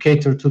to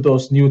cater to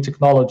those new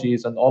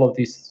technologies and all of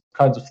these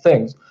kinds of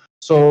things.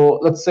 So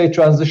let's say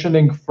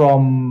transitioning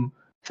from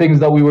things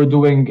that we were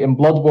doing in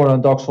Bloodborne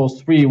and Dark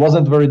Souls 3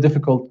 wasn't very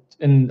difficult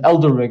in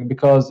Elden Ring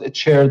because it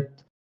shared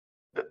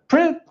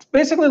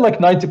basically like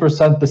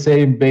 90% the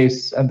same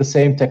base and the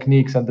same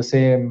techniques and the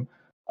same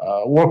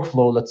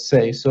workflow, let's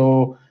say.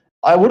 So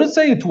I wouldn't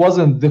say it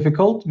wasn't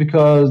difficult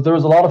because there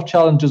was a lot of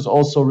challenges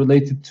also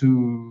related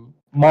to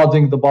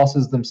modding the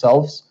bosses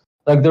themselves.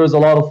 Like there's a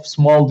lot of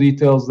small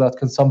details that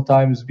can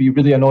sometimes be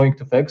really annoying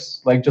to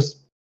fix. Like just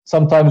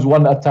sometimes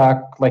one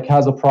attack like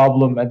has a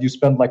problem and you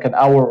spend like an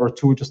hour or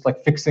two just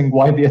like fixing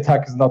why the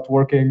attack is not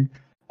working,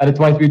 and it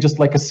might be just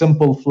like a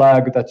simple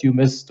flag that you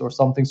missed or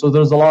something. So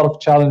there's a lot of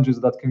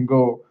challenges that can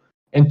go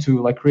into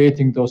like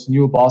creating those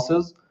new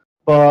bosses.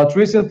 But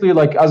recently,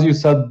 like as you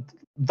said,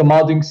 the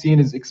modding scene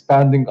is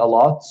expanding a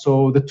lot,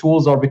 so the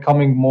tools are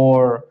becoming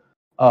more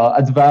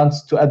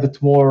advanced to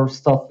edit more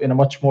stuff in a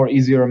much more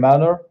easier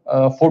manner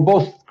for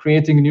both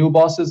creating new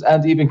bosses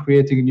and even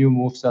creating new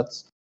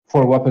movesets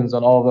for weapons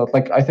and all that.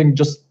 Like I think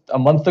just a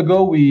month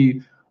ago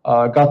we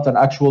got an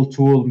actual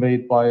tool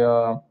made by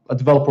a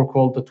developer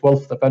called the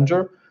 12th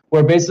Avenger,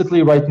 where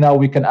basically right now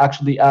we can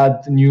actually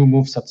add new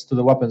movesets to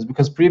the weapons,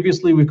 because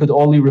previously we could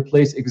only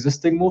replace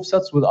existing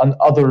movesets with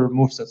other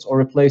movesets or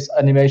replace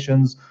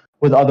animations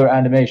with other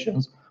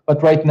animations.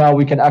 But right now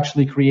we can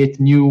actually create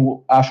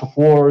new Ashes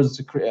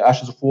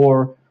of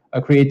War,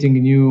 creating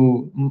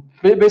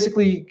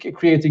basically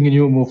creating a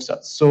new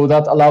movesets. So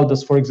that allowed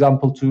us, for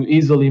example, to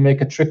easily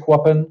make a trick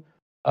weapon,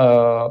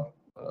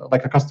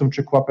 like a custom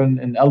trick weapon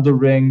in Elder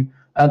Ring,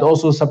 and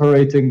also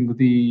separating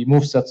the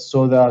movesets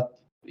so that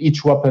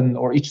each weapon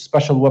or each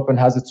special weapon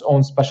has its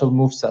own special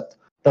moveset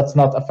that's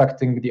not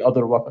affecting the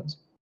other weapons.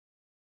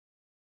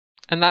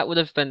 And that would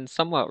have been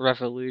somewhat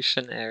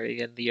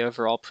revolutionary in the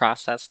overall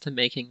process to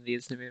making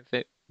these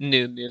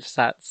new move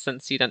sets,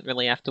 since you didn't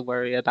really have to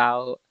worry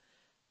about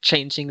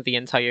changing the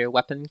entire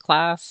weapon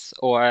class,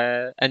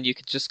 and you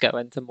could just go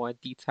into more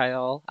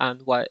detail on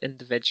what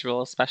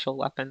individual special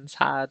weapons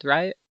had,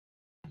 right?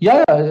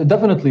 Yeah,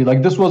 definitely.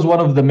 Like this was one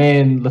of the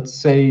main, let's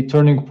say,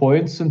 turning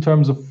points in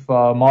terms of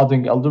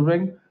modding Elden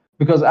Ring,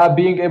 because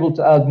being able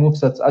to add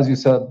movesets, as you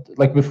said,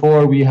 like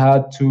before, we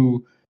had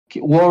to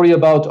worry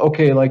about,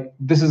 okay, like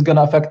this is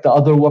gonna affect the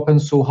other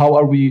weapons. So how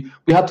are we?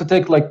 We had to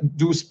take like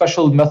do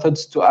special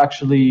methods to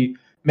actually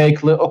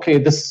make okay,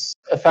 this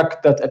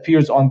effect that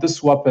appears on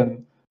this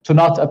weapon to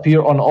not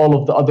appear on all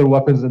of the other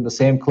weapons in the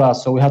same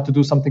class. So we had to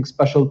do something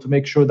special to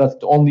make sure that it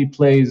only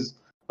plays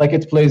like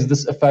it plays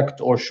this effect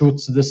or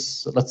shoots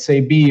this, let's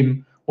say,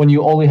 beam when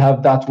you only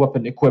have that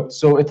weapon equipped.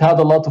 So it had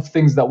a lot of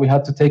things that we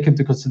had to take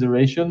into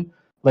consideration,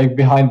 like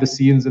behind the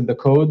scenes in the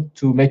code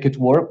to make it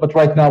work. But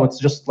right now it's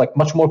just like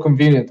much more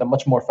convenient and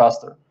much more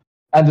faster.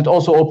 And it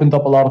also opened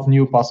up a lot of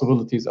new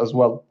possibilities as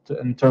well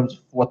in terms of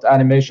what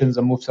animations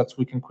and movesets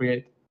we can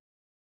create.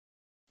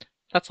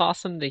 That's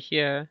awesome to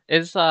hear.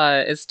 Is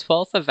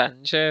 12th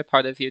Avenger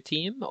part of your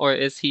team, or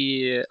is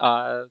he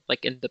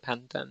like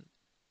independent?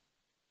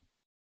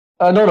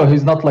 No,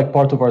 he's not like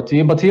part of our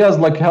team, but he has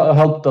like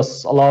helped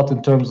us a lot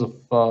in terms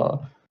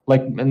of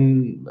like,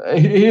 and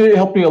he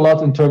helped me a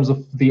lot in terms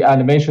of the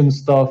animation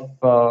stuff.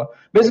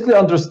 Basically,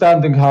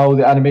 understanding how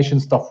the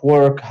animation stuff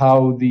work,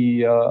 how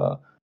the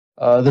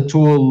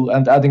tool,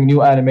 and adding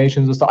new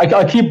animations and stuff.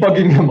 I keep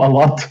bugging him a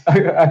lot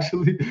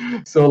actually.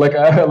 So like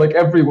like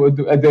every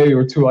a day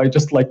or two, I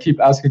just like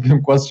keep asking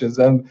him questions,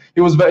 and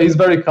he's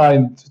very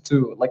kind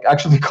to like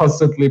actually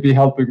constantly be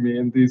helping me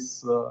in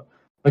these.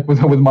 Like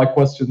with my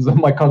questions and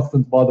my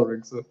constant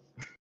bothering. So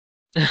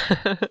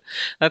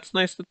That's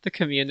nice that the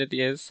community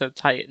is so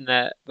tight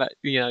knit that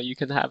you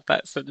can have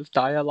that sort of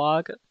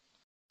dialogue.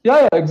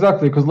 yeah,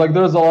 exactly. Because like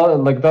there's a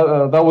lot like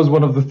that. That was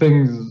one of the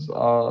things.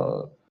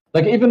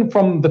 Like even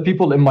from the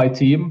people in my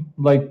team,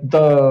 like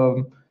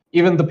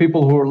even the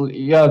people who are,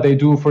 yeah, they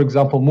do, for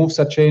example,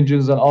 moveset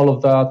changes and all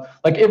of that.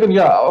 Like even,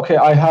 yeah, okay,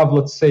 I have,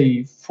 let's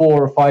say,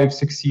 4 or 5,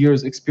 6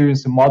 years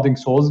experience in modding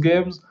Souls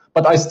games,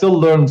 but I still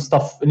learn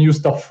new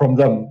stuff from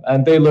them,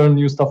 and they learn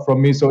new stuff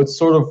from me. So it's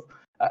sort of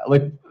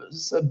like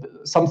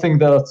something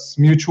that's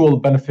mutual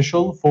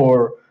beneficial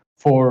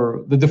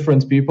for the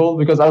different people,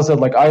 because as I said,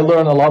 like I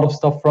learn a lot of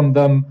stuff from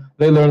them,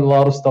 they learn a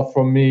lot of stuff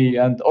from me,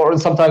 and or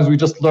sometimes we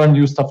just learn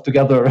new stuff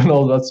together and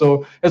all that.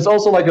 So it's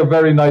also like a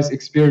very nice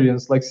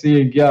experience, like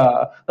seeing,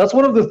 yeah, that's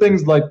one of the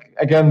things, like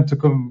again, to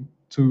come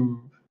to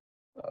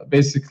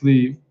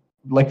basically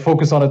like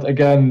focus on it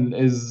again,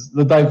 is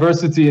the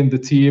diversity in the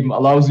team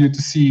allows you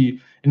to see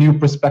new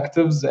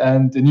perspectives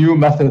and new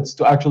methods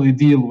to actually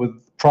deal with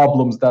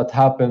problems that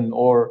happen,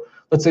 or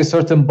let's say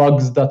certain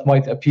bugs that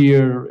might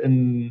appear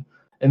in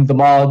the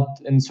mod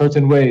in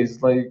certain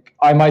ways. Like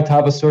I might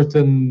have a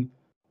certain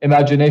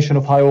imagination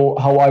of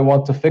how I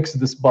want to fix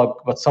this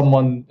bug, but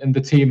someone in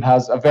the team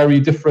has a very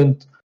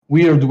different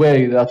weird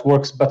way that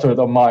works better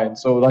than mine.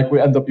 So like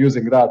we end up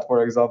using that,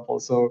 for example.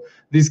 So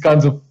these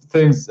kinds of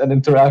things and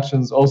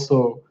interactions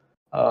also,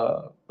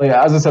 like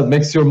as I said,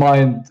 makes your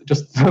mind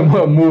just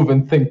move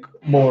and think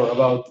more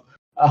about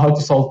how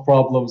to solve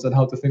problems and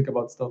how to think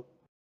about stuff.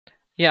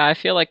 Yeah, I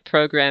feel like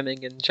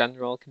programming in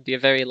general can be a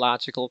very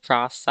logical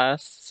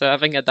process. So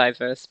having a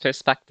diverse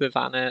perspective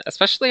on it,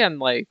 especially on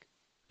like,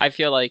 I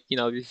feel like,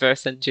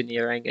 reverse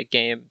engineering a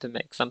game to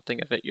make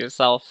something of it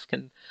yourself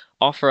can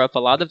offer up a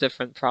lot of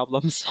different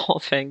problem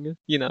solving,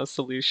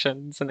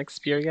 solutions and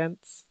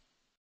experience.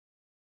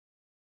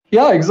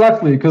 Yeah,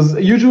 exactly. Because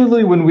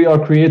usually when we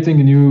are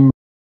creating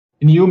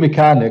new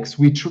mechanics,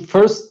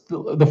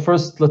 the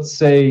first, let's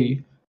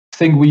say,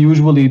 thing we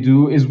usually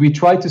do is we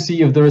try to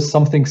see if there is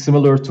something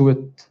similar to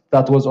it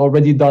that was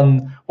already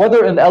done,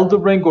 whether in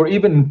Elden Ring or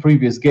even in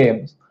previous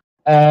games,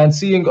 and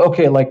seeing,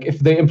 okay, like if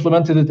they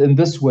implemented it in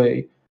this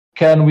way,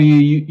 can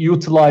we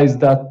utilize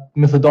that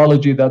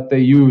methodology that they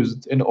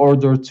used in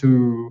order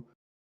to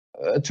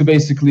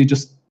basically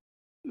just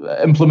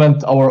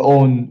implement our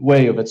own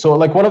way of it. So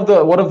like one of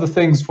the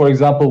things, for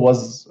example,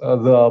 was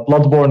the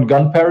Bloodborne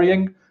gun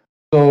parrying.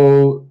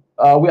 So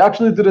we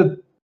actually did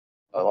it,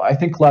 I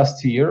think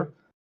last year,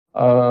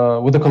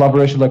 with a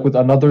collaboration like with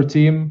another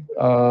team.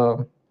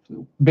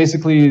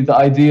 Basically, the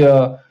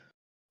idea,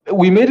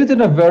 we made it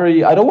in a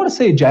very, I don't want to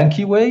say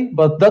janky way,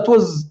 but that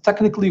was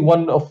technically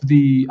one of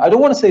the, I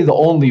don't want to say the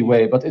only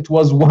way, but it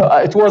was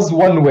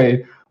one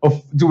way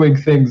of doing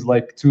things,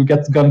 like to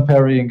get gun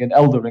parrying in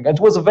Elden Ring. And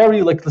it was a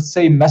very, like, let's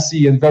say,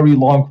 messy and very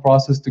long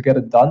process to get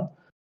it done.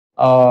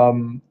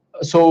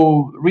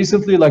 So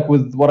recently, like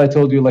with what I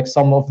told you, like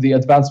some of the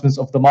advancements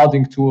of the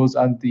modding tools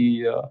and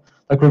the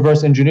like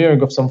reverse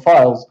engineering of some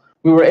files,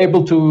 we were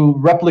able to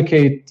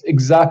replicate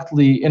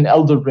exactly in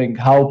Elden Ring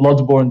how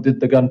Bloodborne did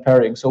the gun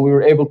pairing. So we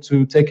were able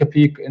to take a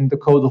peek in the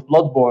code of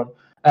Bloodborne,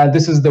 and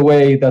this is the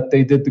way that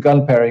they did the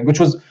gun pairing, which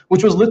was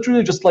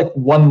literally just like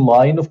one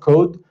line of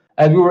code,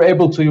 and we were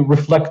able to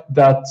reflect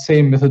that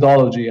same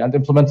methodology and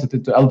implement it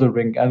into Elden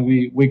Ring, and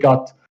we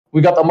got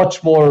a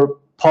much more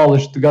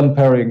polished gun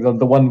pairing than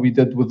the one we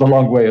did with the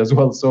long way as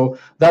well. So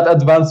that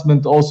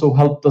advancement also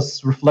helped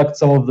us reflect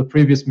some of the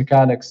previous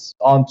mechanics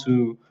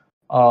onto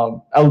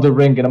Elden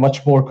Ring in a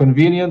much more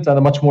convenient and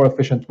a much more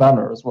efficient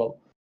manner as well.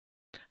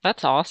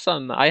 That's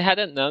awesome. I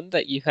hadn't known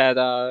that you had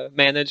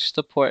managed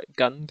to port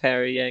gun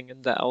parrying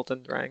in the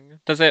Elden Ring.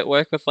 Does it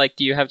work with like,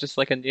 do you have just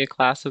like a new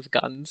class of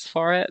guns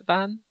for it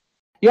then?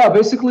 Yeah,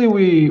 basically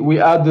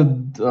we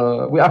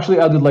actually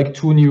added like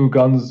two new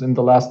guns in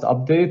the last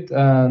update,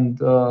 and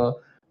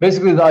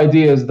basically the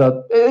idea is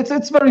that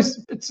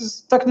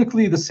it's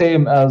technically the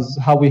same as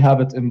how we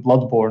have it in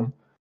Bloodborne,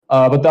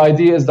 but the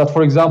idea is that,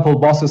 for example,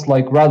 bosses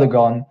like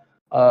Radagon,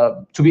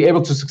 to be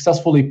able to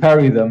successfully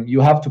parry them,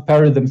 you have to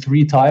parry them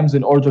 3 times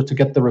in order to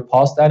get the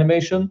riposte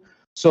animation.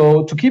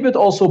 So to keep it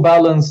also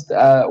balanced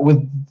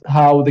with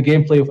how the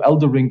gameplay of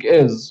Elden Ring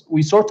is,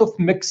 we sort of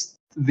mixed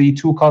the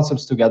two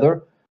concepts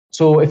together.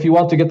 So if you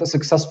want to get a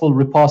successful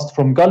riposte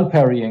from gun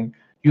parrying,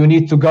 you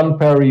need to gun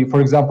parry, for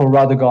example,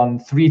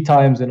 Radagon 3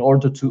 times in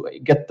order to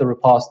get the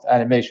riposte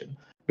animation.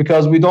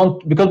 Because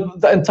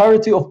the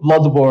entirety of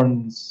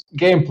Bloodborne's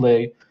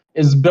gameplay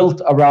is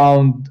built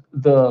around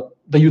the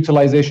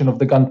utilization of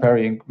the gun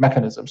parrying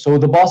mechanism. So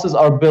the bosses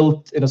are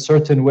built in a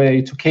certain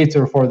way to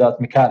cater for that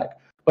mechanic.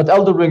 But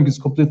Elden Ring is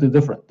completely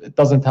different. It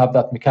doesn't have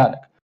that mechanic.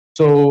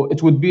 So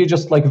it would be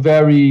just like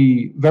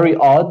very, very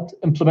odd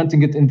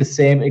implementing it in the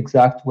same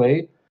exact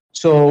way.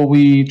 So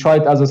we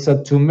tried, as I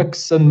said, to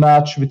mix and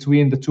match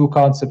between the two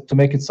concepts to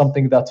make it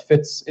something that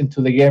fits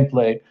into the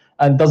gameplay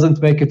and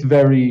doesn't make it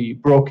very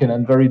broken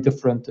and very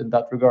different in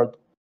that regard.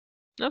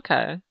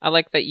 Okay. I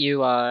like that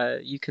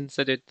you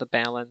considered the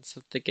balance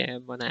of the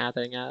game when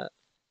adding it.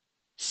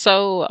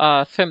 So,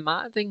 for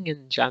modding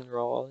in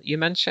general, you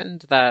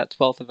mentioned that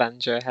 12th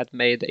Avenger had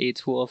made a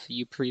tool for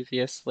you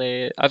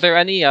previously. Are there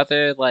any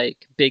other,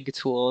 like, big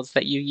tools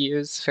that you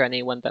use for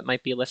anyone that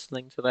might be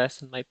listening to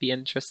this and might be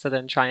interested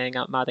in trying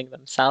out modding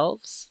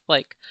themselves?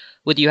 Like,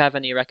 would you have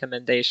any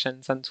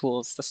recommendations on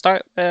tools to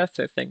start with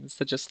or things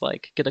to just,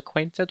 like, get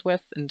acquainted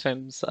with in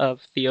terms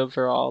of the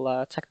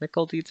overall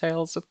technical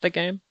details of the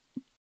game?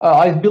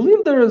 I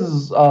believe there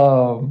is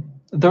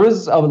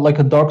like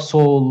a Dark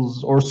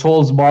Souls or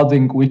Souls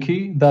modding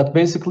wiki that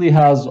basically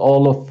has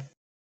all of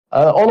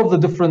the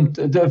different,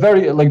 the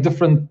very like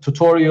different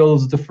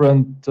tutorials,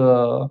 different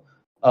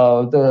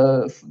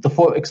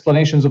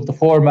explanations of the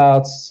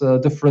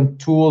formats, different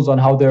tools on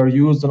how they're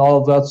used, and all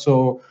of that.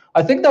 So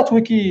I think that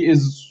wiki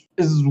is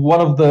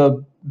one of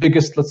the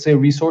biggest, let's say,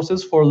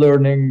 resources for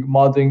learning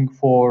modding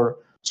for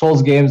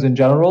Souls games in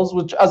general.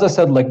 Which, as I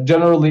said, like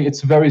generally,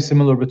 it's very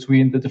similar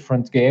between the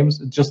different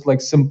games. It's just like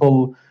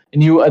simple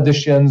new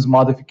additions,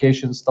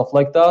 modifications, stuff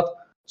like that.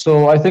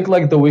 So I think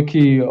like the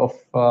wiki of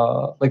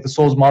like the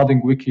Souls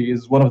modding wiki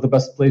is one of the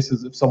best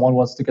places if someone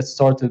wants to get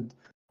started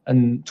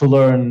and to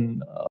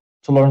learn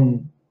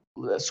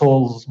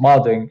Souls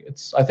modding.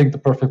 It's, I think, the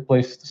perfect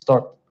place to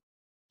start.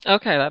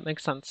 Okay, that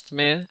makes sense to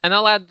me. And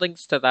I'll add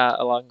links to that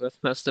along with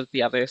most of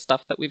the other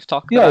stuff that we've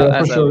talked Yeah, about yeah,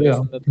 for as sure. always.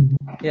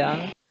 Yeah.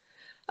 Yeah.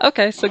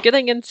 Okay, so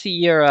getting into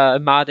your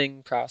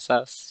modding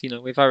process,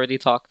 we've already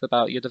talked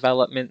about your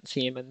development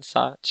team and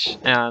such,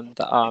 and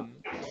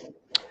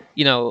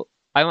you know,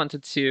 I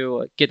wanted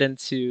to get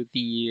into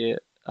the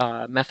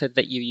method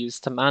that you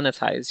use to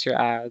monetize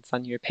your ads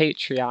on your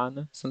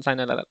Patreon, since I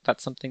know that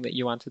that's something that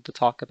you wanted to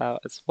talk about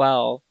as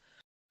well.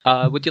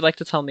 Would you like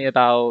to tell me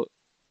about,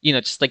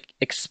 just like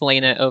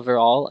explain it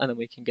overall, and then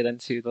we can get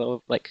into the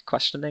like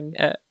questioning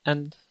it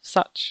and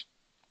such?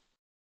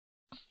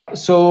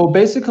 So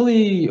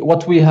basically,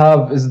 what we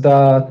have is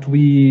that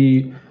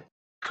we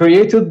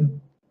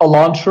created a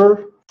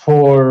launcher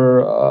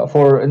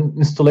for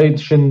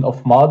installation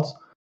of mods.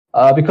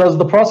 Because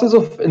the process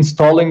of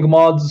installing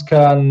mods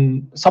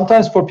can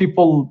sometimes, for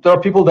people, there are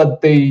people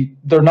that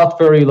they're not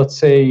very, let's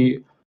say,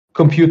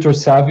 computer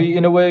savvy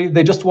in a way.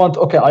 They just want,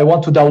 okay, I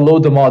want to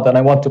download the mod and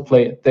I want to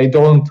play it. They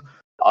don't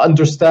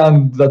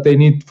understand that they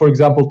need, for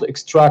example, to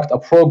extract a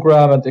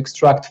program and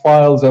extract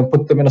files and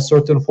put them in a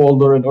certain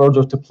folder in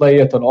order to play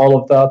it and all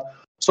of that.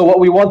 So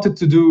what we wanted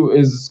to do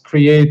is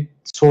create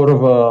sort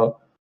of a,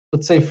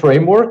 let's say,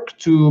 framework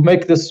to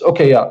make this,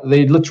 okay, yeah,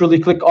 they literally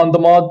click on the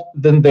mod,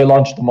 then they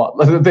launch the mod.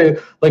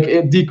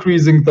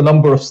 Decreasing the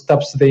number of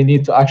steps they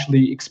need to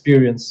actually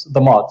experience the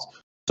mods.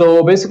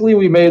 So basically,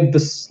 we made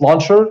this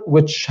launcher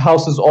which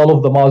houses all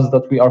of the mods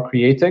that we are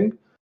creating.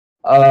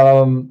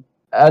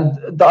 And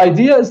the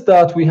idea is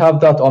that we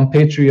have that on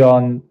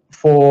Patreon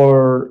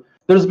for,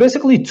 there's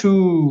basically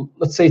two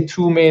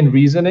main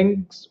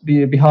reasonings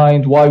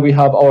behind why we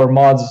have our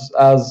mods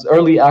as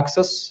early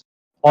access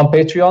on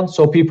Patreon.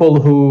 So people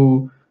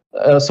who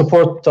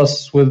support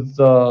us with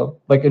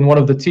like in one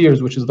of the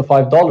tiers, which is the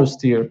 $5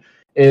 tier,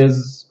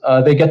 is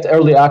they get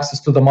early access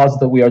to the mods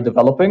that we are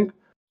developing.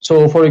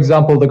 So, for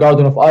example, the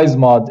Garden of Eyes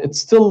mod,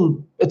 it's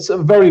a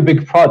very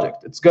big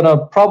project. It's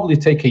gonna probably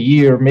take a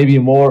year, maybe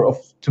more,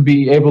 to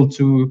be able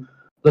to,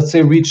 let's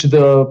say, reach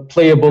the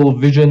playable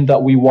vision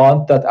that we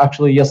want. That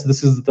actually, yes,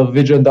 this is the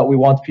vision that we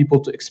want people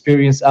to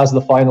experience as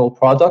the final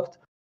product.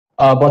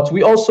 But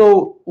we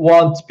also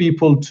want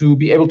people to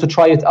be able to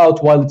try it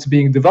out while it's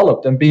being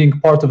developed and being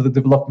part of the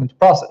development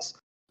process.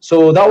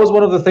 So that was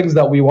one of the things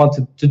that we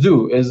wanted to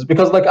do, is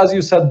because, like, as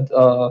you said,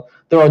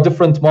 there are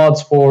different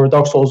mods for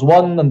Dark Souls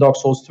 1 and Dark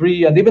Souls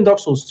 3 and even Dark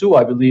Souls 2,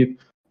 I believe,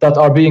 that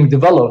are being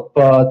developed.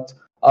 But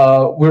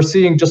we're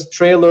seeing just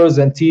trailers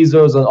and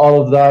teasers and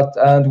all of that,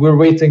 and we're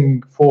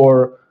waiting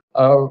for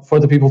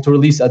the people to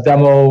release a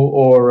demo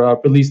or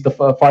release the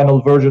final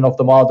version of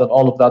the mod and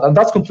all of that. And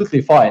that's completely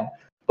fine.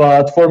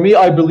 But for me,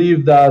 I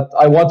believe that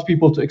I want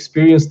people to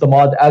experience the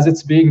mod as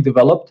it's being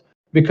developed,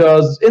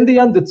 because in the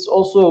end, it's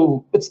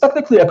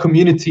technically a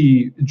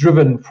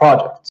community-driven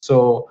project.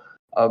 So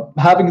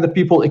having the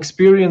people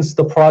experience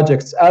the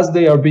projects as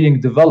they are being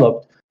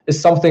developed is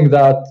something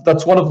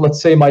that's one of, let's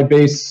say, my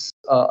base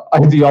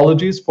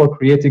ideologies for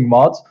creating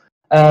mods.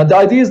 And the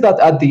idea is that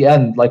at the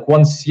end, like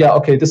once,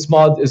 this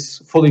mod is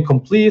fully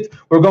complete,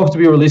 we're going to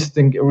be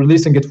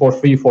releasing it for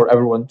free for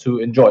everyone to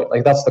enjoy.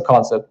 Like, that's the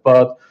concept.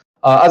 But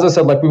as I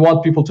said, like, we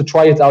want people to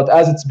try it out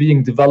as it's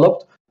being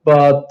developed,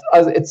 but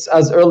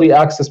as early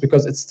access,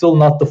 because it's still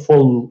not the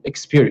full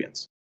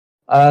experience.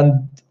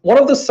 And one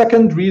of the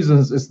second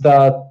reasons is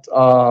that,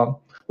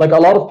 like, a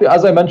lot of,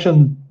 as I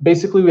mentioned,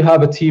 basically we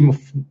have a team of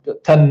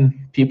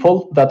 10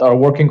 people that are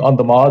working on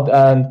the mod,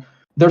 and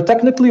they're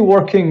technically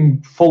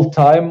working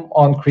full-time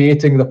on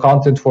creating the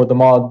content for the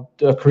mod,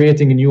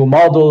 creating new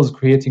models,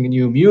 creating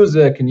new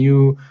music,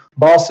 new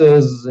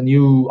bosses,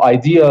 new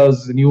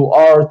ideas, new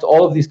art,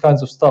 all of these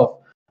kinds of stuff.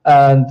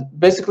 And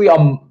basically,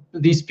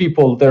 these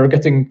people, they're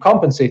getting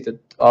compensated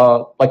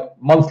like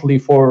monthly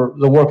for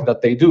the work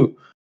that they do.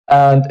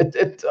 And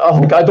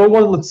I don't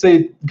want to, let's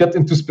say, get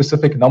into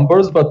specific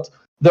numbers, but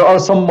there are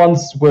some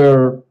months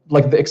where,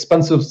 like, the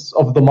expenses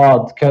of the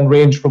mod can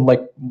range from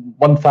like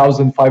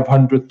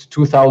 $1,500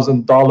 to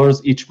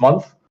 $2,000 each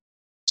month.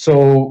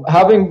 So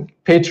having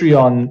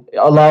Patreon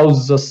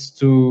allows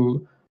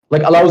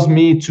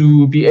me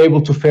to be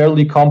able to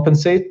fairly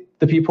compensate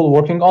the people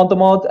working on the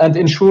mod, and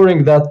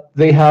ensuring that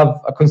they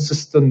have a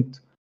consistent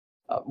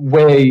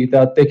way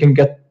that they can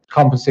get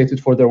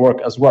compensated for their work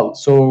as well.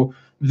 So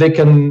they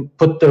can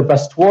put their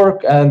best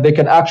work, and they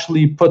can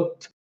actually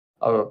put,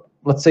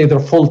 let's say, their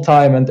full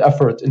time and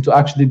effort into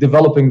actually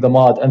developing the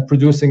mod and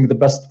producing the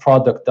best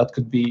product that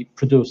could be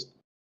produced.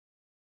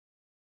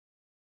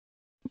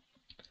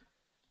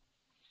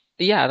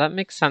 Yeah, that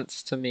makes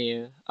sense to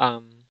me.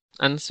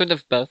 On sort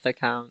of both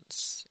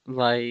accounts,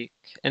 like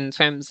in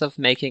terms of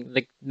making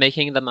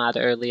the mod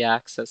early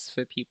access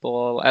for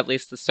people, at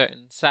least a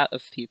certain set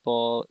of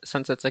people,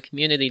 since it's a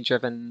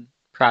community-driven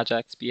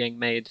project being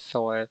made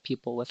for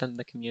people within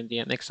the community,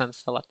 it makes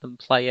sense to let them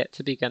play it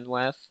to begin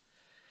with.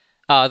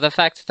 The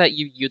fact that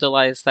you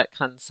utilize that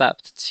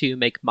concept to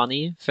make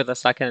money for the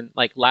second,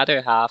 like,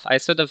 latter half, I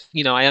sort of,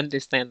 I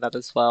understand that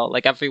as well.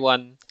 Like,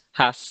 everyone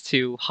has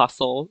to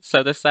hustle,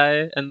 so to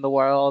say, in the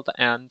world,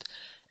 and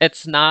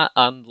it's not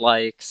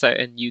unlike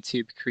certain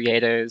YouTube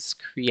creators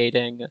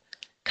creating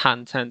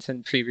content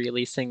and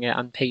pre-releasing it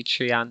on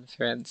Patreon,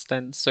 for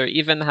instance, or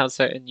even how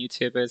certain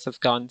YouTubers have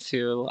gone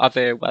to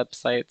other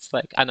websites,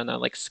 like, I don't know,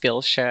 like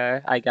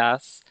Skillshare, I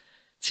guess,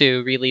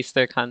 to release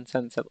their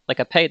content at like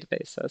a paid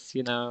basis,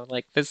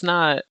 Like there's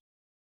not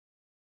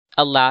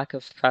a lack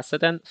of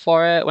precedent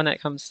for it when it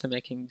comes to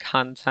making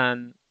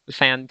content,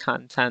 fan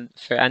content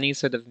for any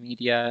sort of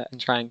media and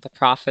trying to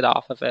profit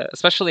off of it,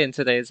 especially in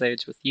today's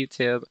age with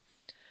YouTube.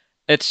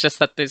 It's just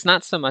that there's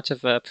not so much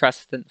of a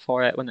precedent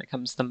for it when it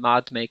comes to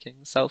mod making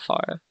so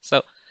far.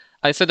 So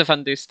I sort of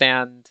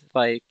understand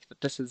like that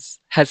this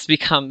has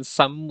become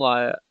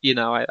somewhat,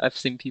 I've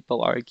seen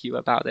people argue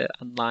about it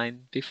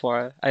online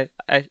before.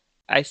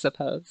 I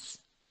suppose.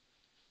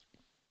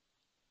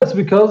 That's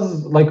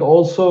because like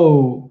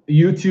also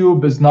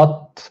YouTube is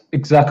not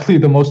exactly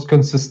the most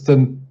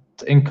consistent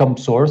income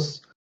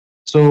source.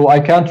 So I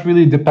can't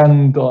really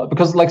depend on,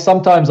 because like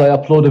sometimes I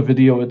upload a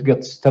video, it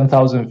gets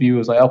 10,000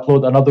 views. I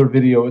upload another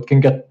video, it can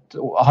get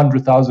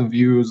 100,000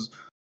 views.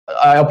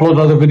 I upload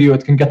another video,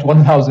 it can get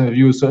 1,000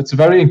 views. So it's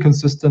very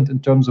inconsistent in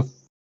terms of,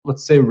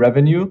 let's say,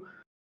 revenue.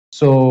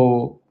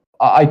 So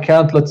I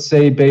can't, let's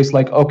say, base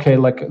like, okay,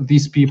 like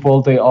these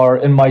people, they are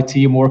in my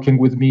team working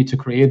with me to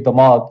create the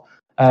mod,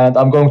 and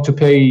I'm going to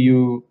pay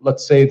you,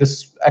 let's say,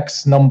 this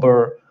X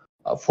number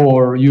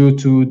for you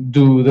to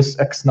do this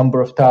X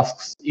number of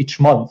tasks each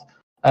month.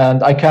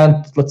 And I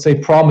can't, let's say,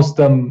 promise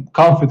them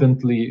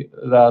confidently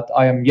that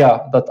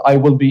that I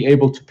will be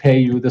able to pay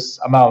you this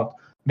amount,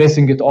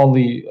 basing it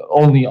only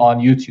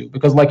on YouTube,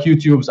 because like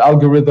YouTube's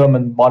algorithm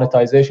and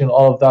monetization,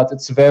 all of that,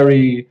 it's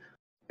very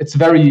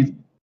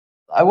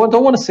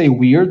don't want to say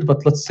weird,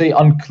 but let's say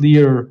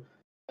unclear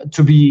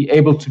to be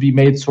able to be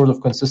made sort of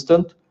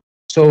consistent.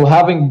 So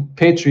having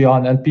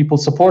Patreon and people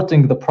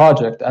supporting the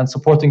project and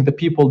supporting the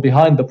people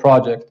behind the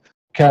project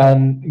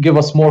can give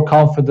us more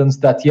confidence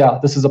that, yeah,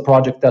 this is a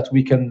project that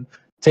we can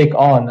take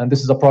on, and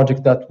this is a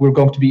project that we're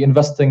going to be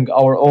investing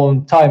our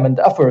own time and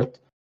effort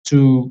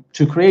to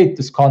create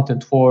this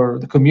content for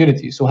the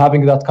community. So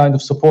having that kind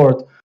of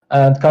support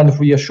and kind of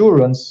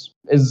reassurance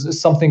is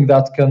something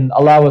that can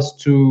allow us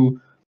to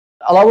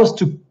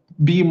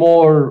be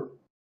more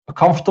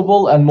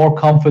comfortable and more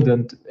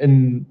confident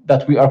in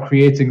that we are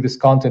creating this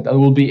content and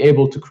will be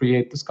able to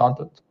create this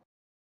content.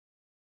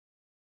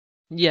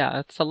 Yeah,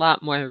 it's a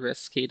lot more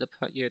risky to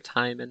put your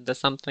time into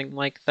something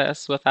like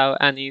this without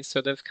any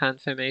sort of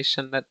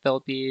confirmation that there'll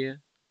be,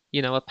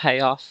 a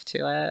payoff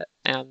to it.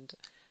 And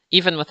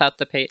even without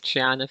the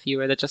Patreon, if you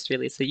were to just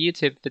release a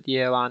YouTube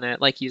video on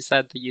it, like you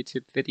said, the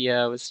YouTube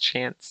video is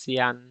chancy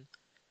on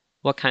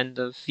what kind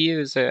of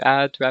views or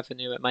ad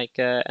revenue it might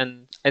get,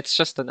 and it's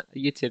just a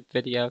YouTube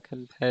video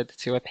compared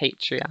to a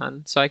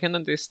Patreon. So I can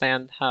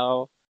understand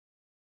how,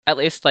 at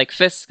least like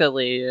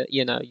fiscally,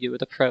 you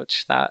would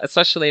approach that,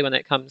 especially when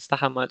it comes to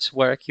how much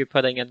work you're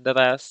putting into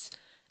this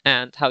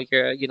and how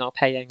you're,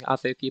 paying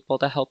other people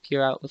to help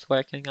you out with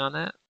working on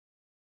it.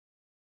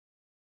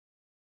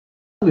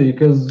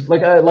 Because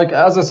like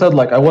as I said,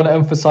 like I want to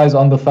emphasize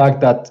on the fact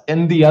that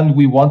in the end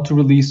we want to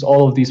release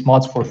all of these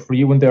mods for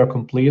free when they are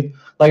complete.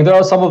 Like there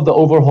are some of the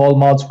overhaul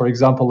mods, for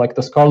example, like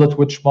the Scarlet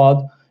Witch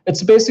mod.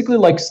 It's basically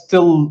like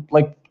still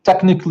like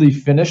technically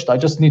finished. I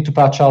just need to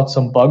patch out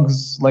some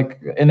bugs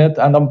like in it,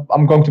 and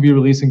I'm going to be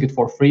releasing it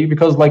for free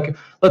because like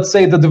let's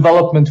say the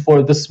development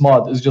for this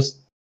mod is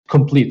just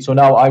complete. So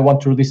now I want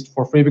to release it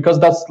for free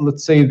because that's,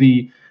 let's say,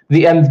 the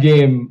end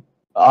game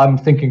I'm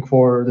thinking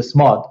for this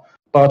mod.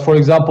 But for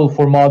example,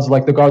 for mods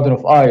like the Garden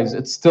of Eyes,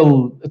 it's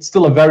still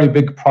a very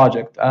big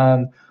project,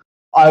 and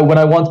when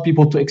I want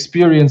people to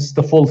experience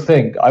the full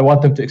thing, I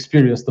want them to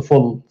experience the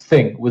full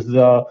thing with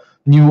the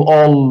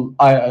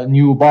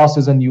new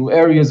bosses and new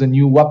areas and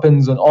new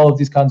weapons and all of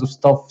these kinds of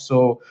stuff.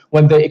 So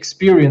when they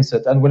experience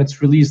it and when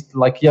it's released,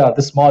 like, yeah,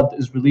 this mod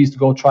is released,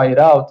 go try it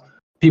out,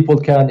 people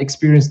can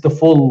experience the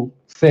full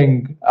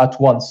thing at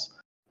once.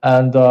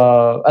 And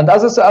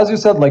as you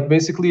said, like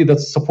basically that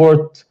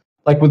support,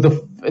 like with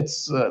the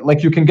it's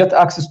like you can get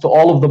access to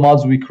all of the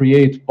mods we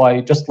create by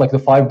just like the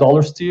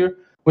 $5 tier,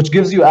 which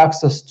gives you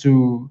access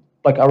to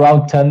like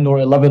around 10 or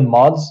 11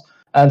 mods,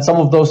 and some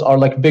of those are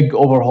like big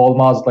overhaul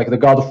mods, like the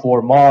God of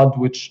War mod,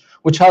 which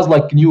has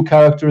like new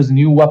characters,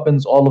 new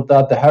weapons, all of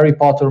that. The Harry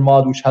Potter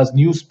mod, which has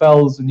new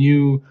spells,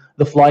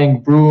 the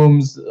flying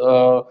brooms,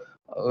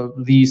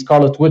 the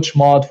Scarlet Witch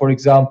mod, for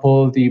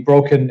example, the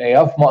Broken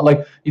AF mod.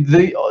 Like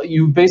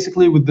you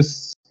basically, with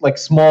this like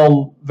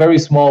very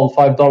small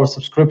 $5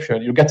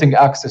 subscription, you're getting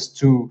access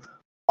to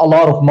a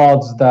lot of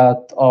mods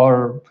that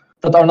are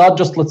that are not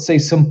just, let's say,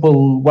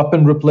 simple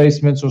weapon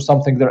replacements or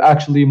something. They're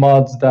actually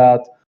mods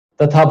that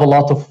have a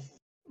lot of,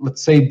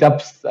 let's say,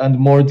 depth and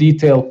more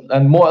detail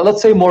and more,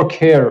 let's say, more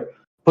care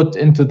put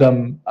into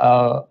them.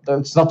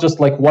 It's not just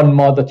like one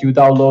mod that you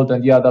download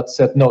and yeah, that's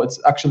it. No, it's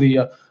actually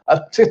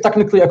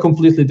technically a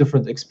completely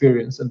different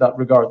experience in that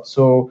regard.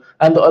 So,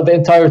 and the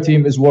entire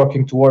team is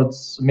working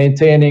towards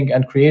maintaining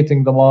and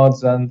creating the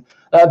mods, and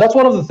that's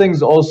one of the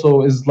things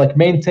also is like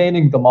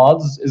maintaining the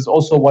mods is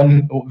also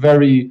one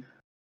very,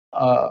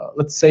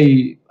 let's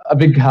say, a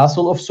big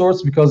hassle of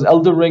sorts, because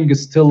Elden Ring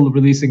is still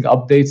releasing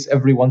updates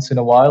every once in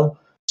a while.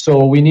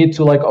 So we need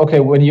to, like, okay,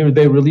 when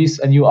they release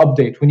a new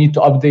update, we need to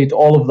update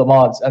all of the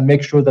mods and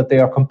make sure that they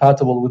are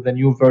compatible with the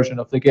new version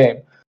of the game.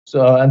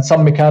 So, and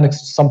some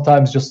mechanics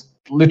sometimes just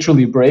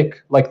literally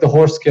break, like the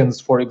horse skins,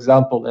 for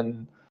example,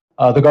 in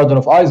the Garden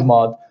of Eyes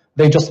mod,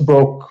 they just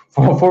broke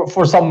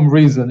for some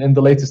reason in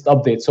the latest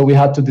update. So we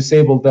had to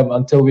disable them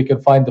until we can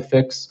find the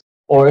fix,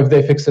 or if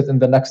they fix it in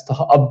the next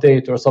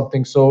update or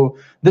something. So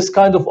this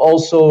kind of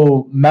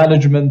also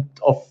management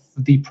of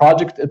the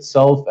project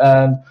itself,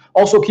 and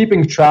also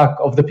keeping track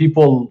of the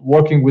people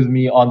working with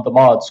me on the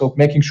mod. So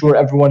making sure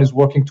everyone is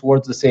working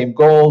towards the same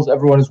goals,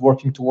 everyone is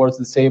working towards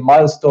the same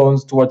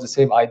milestones, towards the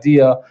same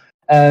idea,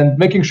 and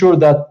making sure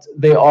that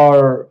they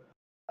are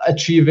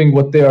achieving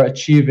what they are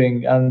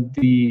achieving, and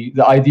the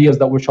ideas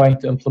that we're trying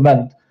to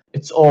implement,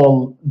 it's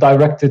all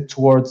directed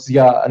towards,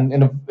 yeah, and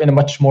in a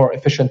much more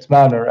efficient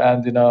manner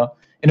and in a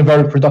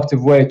very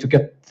productive way to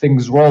get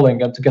things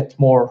rolling and to get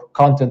more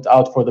content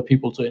out for the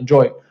people to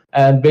enjoy.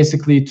 And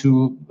basically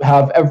to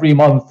have every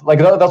month, like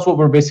that's what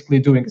we're basically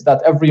doing, is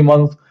that every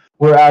month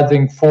we're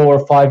adding 4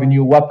 or 5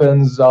 new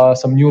weapons,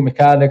 some new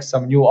mechanics,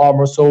 some new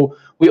armor. So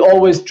we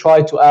always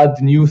try to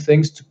add new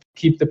things to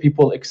keep the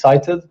people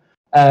excited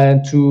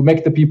and to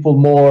make the people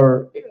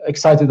more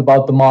excited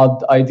about the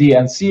mod idea,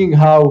 and seeing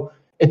how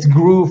it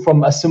grew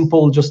from a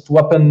simple just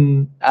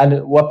weapon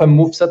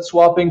moveset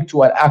swapping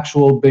to an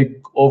actual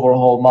big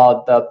overhaul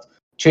mod that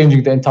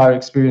changing the entire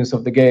experience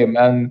of the game.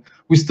 And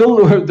we still,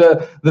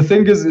 the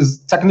thing is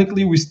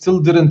technically we still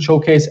didn't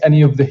showcase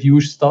any of the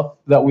huge stuff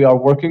that we are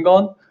working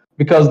on,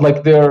 because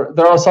like there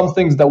are some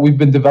things that we've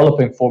been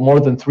developing for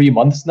more than 3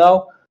 months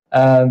now,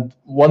 and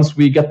once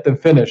we get them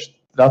finished,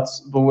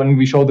 that's when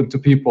we show them to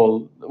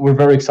people. We're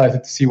very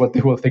excited to see what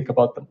they will think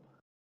about them.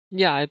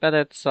 Yeah, I bet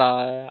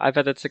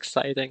it's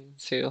exciting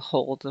to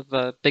hold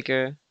the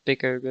bigger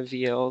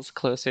reveals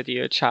closer to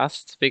your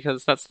chest,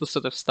 because that's the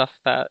sort of stuff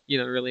that,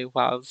 really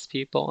wows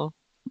people.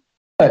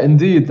 Yeah,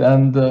 indeed,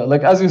 and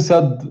like as you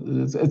said,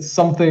 it's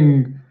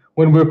something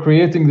when we're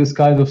creating this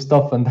kind of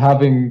stuff and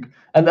having,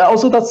 and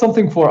also that's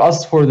something for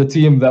us, for the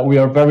team, that we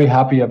are very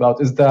happy about,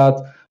 is that,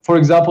 for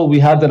example, we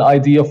had an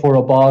idea for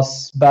a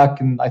boss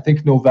back in, I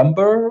think,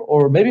 November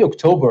or maybe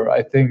October.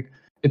 I think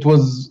it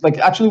was like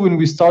actually when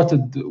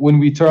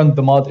we turned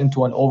the mod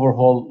into an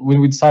overhaul,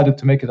 when we decided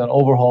to make it an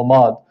overhaul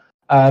mod,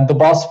 and the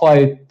boss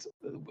fight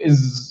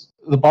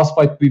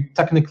we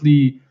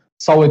technically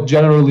saw it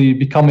generally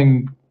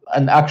becoming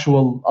an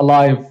actual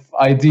alive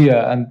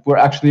idea, and we're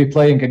actually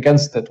playing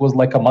against it, was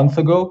like a month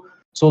ago.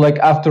 So like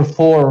after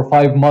 4 or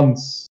 5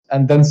 months,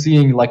 and then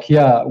seeing like,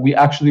 yeah, we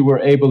actually were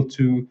able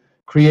to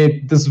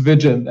create this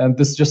vision, and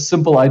this just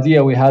simple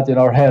idea we had in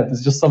our head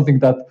is just something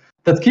that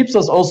keeps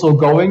us also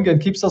going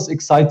and keeps us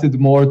excited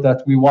more,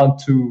 that we want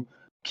to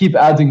keep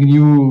adding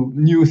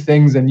new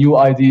things and new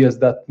ideas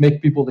that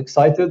make people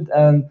excited,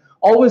 and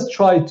always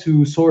try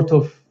to sort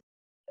of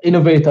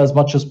innovate as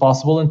much as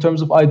possible in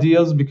terms of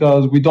ideas,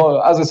 because we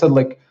don't, as I said,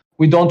 like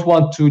we don't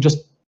want to just,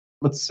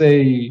 let's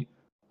say,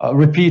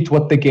 repeat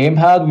what the game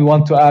had. We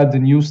want to add the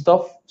new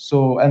stuff,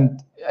 so,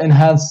 and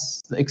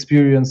enhance the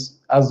experience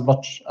as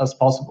much as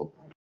possible.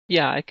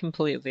 Yeah, I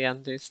completely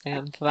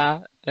understand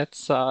that.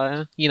 It's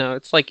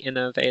it's like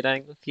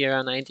innovating with your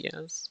own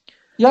ideas.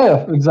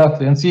 Yeah,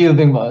 exactly. And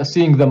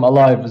seeing them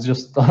alive is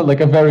just like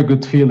a very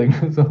good feeling.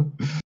 So.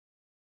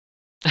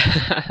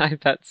 I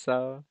bet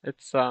so.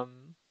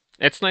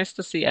 It's nice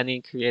to see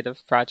any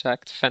creative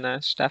project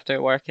finished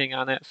after working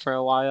on it for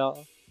a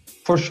while.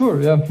 For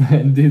sure, yeah,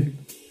 indeed.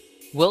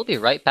 We'll be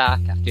right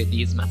back after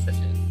these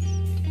messages.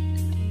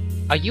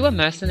 Are you a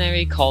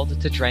mercenary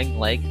called to Drang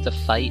Lake to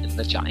fight in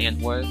the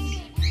Giant Wars?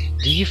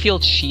 Do you feel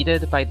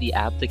cheated by the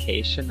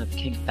abdication of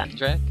King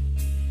Fendrick?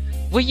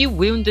 Were you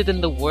wounded in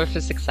the War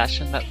for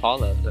Succession that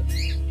followed?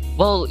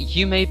 Well,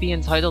 you may be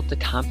entitled to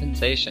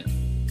compensation.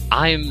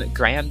 I'm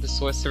Grand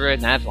Sorcerer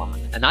Navlon,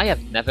 and I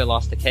have never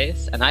lost a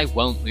case, and I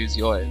won't lose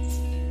yours.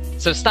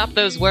 So stop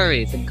those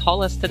worries and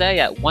call us today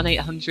at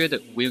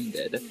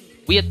 1-800-WOUNDED.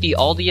 We at the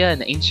Aldia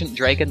and Ancient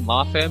Dragon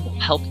Law Firm will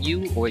help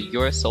you or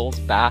your souls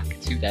back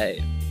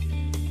today.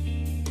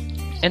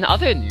 In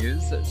other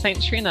news,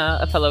 Saint Trina,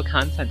 a fellow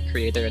content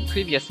creator and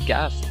previous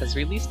guest, has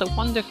released a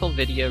wonderful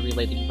video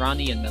relating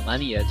Ronnie and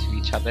Millennia to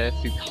each other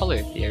through color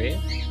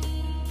theory.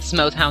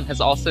 Smotown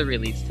has also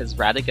released his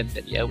Radigan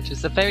video, which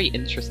is a very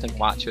interesting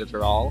watch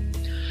overall.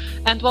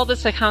 And while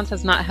this account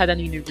has not had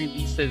any new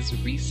releases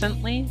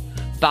recently,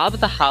 Bob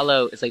the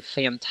Hollow is a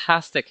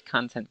fantastic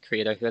content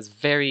creator who has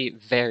very,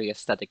 very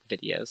aesthetic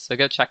videos, so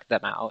go check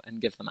them out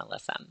and give them a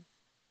listen.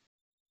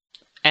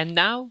 And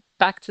now,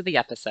 back to the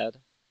episode.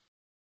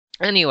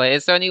 Anyway,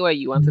 is there any way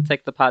you want to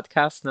take the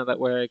podcast now that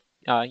we're,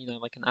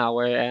 like an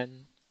hour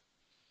in?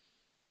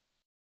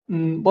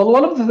 Well,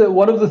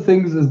 one of the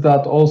things is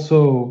that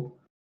also,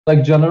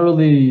 like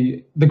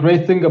generally, the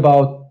great thing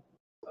about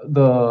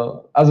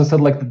as I said,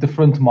 like the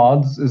different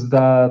mods is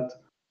that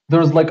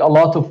there's like a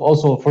lot of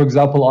also, for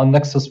example, on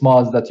Nexus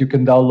mods that you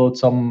can download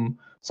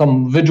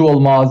some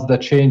visual mods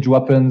that change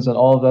weapons and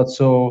all of that.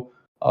 So,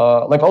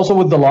 like also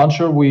with the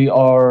launcher, we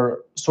are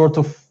sort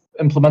of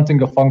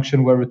implementing a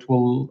function where it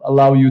will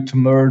allow you to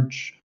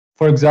merge.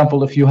 For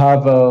example, if you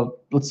have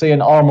let's say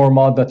an armor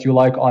mod that you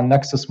like on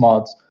Nexus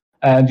mods,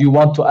 and you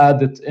want to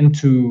add it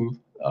into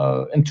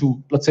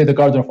let's say the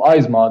Garden of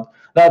Eyes mod,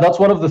 that's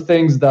one of the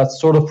things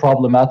that's sort of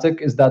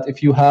problematic, is that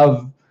if you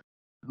have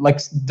like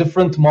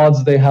different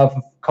mods, they have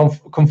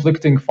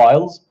conflicting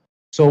files.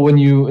 So when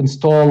you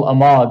install a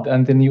mod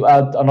and then you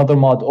add another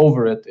mod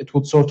over it, it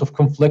would sort of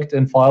conflict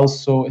in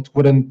files. So it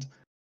wouldn't.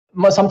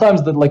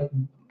 Sometimes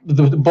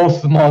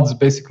both mods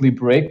basically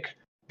break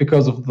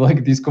because of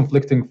like these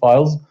conflicting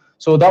files.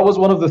 So that was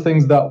one of the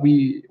things that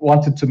we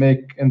wanted to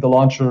make in the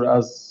launcher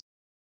as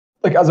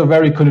a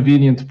very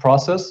convenient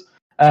process,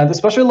 and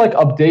especially like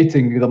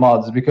updating the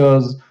mods,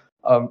 because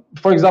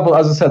for example,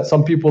 as I said,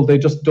 some people they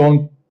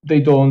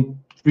don't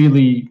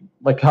really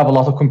like have a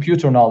lot of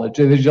computer knowledge.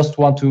 They just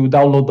want to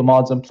download the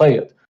mods and play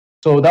it.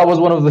 So that was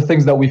one of the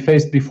things that we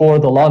faced before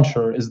the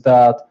launcher, is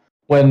that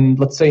when,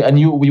 let's say,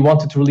 we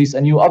wanted to release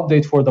a new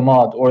update for the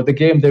mod, or the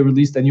game they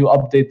released a new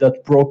update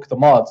that broke the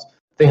mods,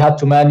 they had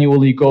to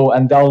manually go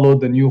and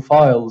download the new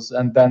files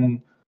and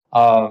then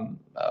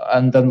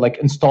like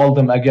install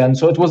them again.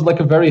 So it was like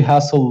a very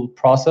hassle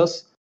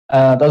process.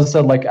 And as I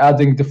said, like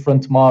adding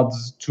different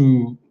mods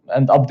to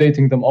and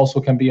updating them also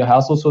can be a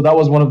hassle. So that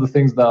was one of the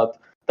things that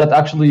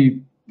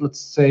actually, let's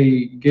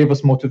say, gave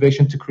us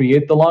motivation to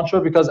create the launcher,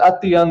 because at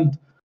the end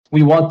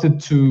we wanted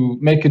to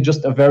make it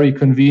just a very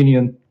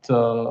convenient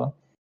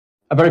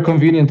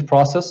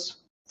process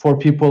for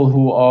people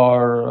who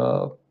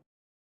are,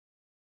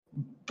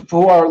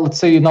 let's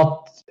say,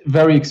 not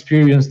very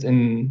experienced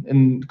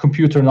in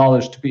computer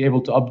knowledge, to be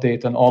able to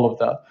update and all of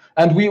that.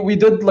 And we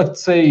did,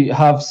 let's say,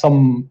 have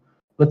some,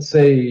 let's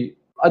say,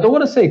 I don't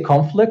want to say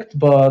conflict,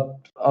 but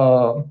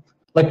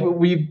like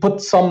we put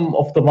some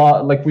of the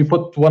like we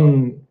put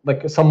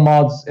some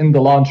mods in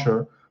the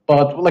launcher,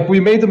 but like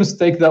we made the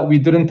mistake that we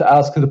didn't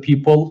ask the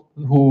people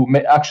who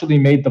actually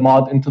made the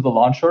mod into the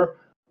launcher.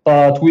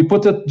 But we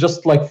put it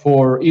just like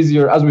for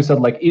easier, as we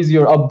said, like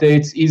easier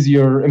updates,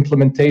 easier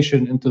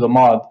implementation into the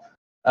mod.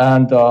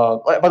 And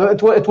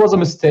but it was a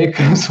mistake.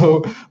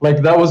 So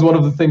like that was one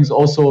of the things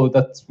also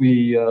that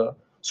we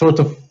sort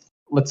of,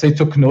 let's say,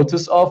 took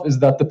notice of, is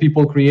that the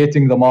people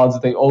creating the mods,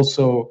 they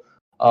also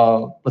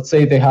let's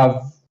say they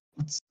have,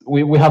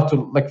 we have to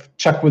like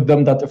check with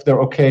them that if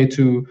they're okay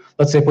to,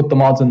 let's say, put the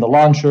mods in the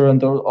launcher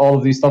and all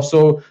of these stuff.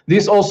 So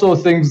these also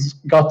things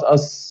got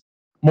us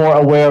more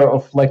aware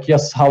of, like,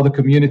 yes, how the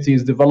community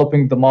is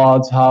developing the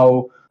mods,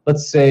 how,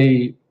 let's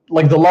say,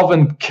 like the love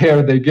and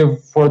care they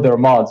give for their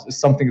mods is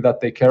something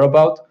that they care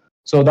about.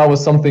 So that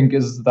was something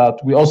is that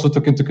we also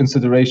took into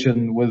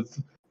consideration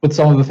with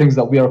some of the things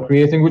that we are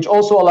creating, which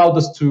also allowed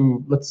us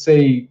to, let's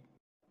say,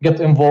 get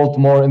involved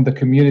more in the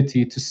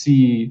community to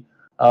see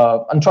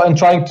and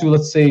trying to,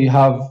 let's say,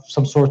 have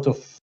some sort of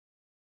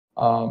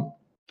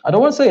I don't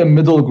want to say a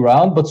middle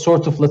ground, but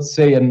sort of, let's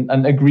say, an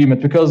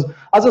agreement. Because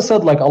as I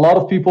said, like a lot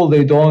of people,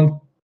 they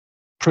don't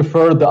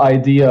prefer the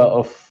idea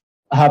of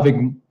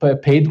having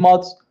paid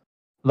mods.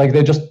 Like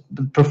they just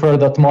prefer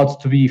that mods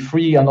to be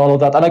free and all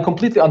of that. And I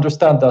completely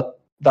understand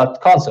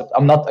that concept.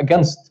 I'm not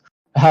against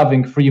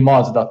having free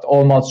mods, that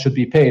all mods should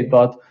be paid.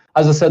 But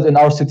as I said, in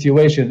our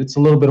situation, it's a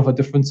little bit of a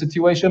different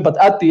situation. But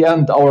at the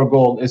end, our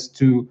goal is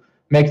to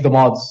make the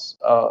mods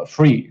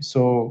free.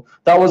 So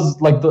that was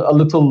like a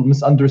little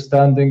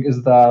misunderstanding,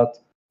 is that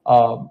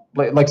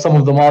like some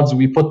of the mods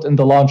we put in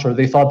the launcher,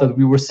 they thought that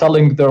we were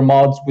selling their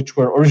mods, which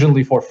were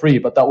originally for free,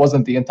 but that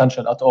wasn't the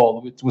intention at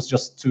all. It was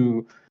just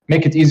to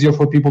make it easier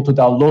for people to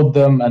download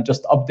them and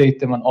just update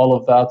them and all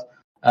of that.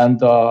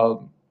 And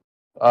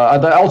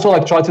I also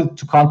like tried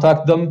to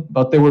contact them,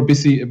 but they were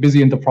busy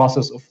in the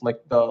process of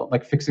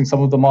like fixing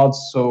some of the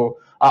mods. So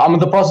I'm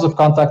in the process of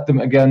contacting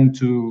them again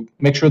to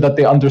make sure that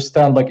they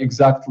understand like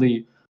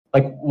exactly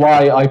like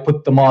why I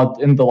put the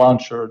mod in the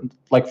launcher.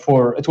 Like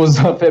it was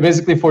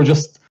basically for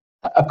just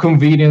a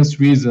convenience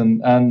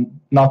reason, and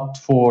not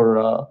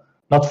for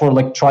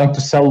like trying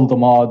to sell the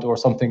mod or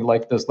something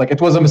like this. Like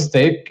it was a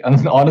mistake and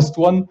an honest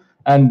one,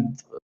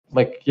 and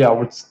like yeah,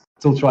 we're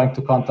still trying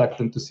to contact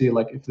them to see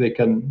like if they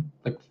can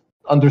like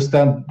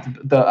understand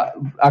the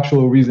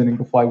actual reasoning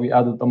of why we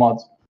added the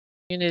mods.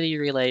 Community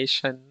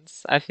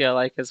relations, I feel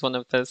like, is one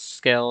of those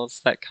skills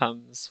that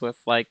comes with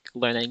like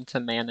learning to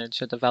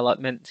manage a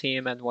development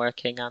team and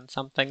working on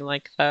something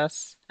like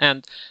this.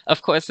 And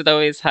of course, it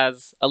always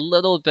has a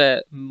little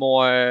bit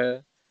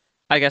more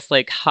I guess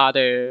like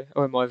hotter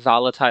or more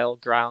volatile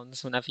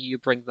grounds whenever you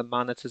bring the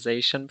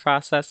monetization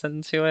process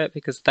into it,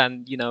 because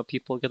then,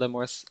 people get a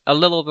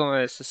little bit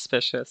more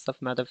suspicious of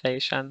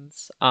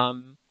motivations.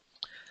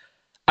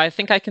 I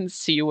think I can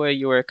see where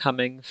you were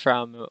coming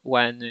from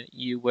when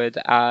you would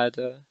add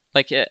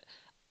like it.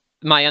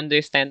 My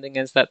understanding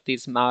is that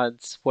these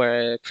mods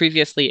were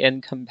previously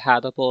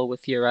incompatible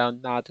with your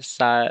own mod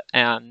set,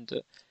 and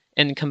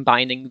in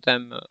combining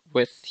them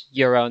with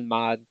your own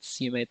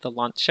mods, you made the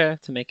launcher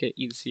to make it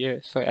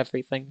easier for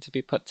everything to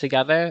be put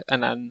together,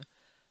 and then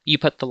you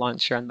put the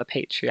launcher on the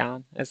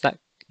Patreon. Is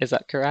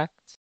that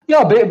correct?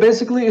 Yeah,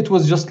 basically it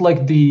was just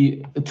like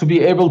the to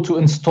be able to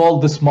install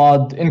this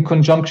mod in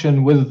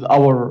conjunction with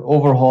our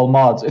overhaul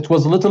mods. It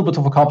was a little bit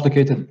of a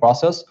complicated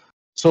process.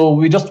 So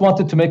we just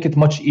wanted to make it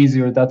much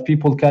easier that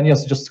people can,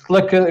 yes, just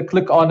click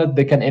on it,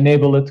 they can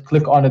enable it,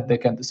 click on it, they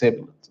can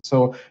disable it.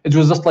 So it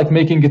was just like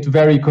making it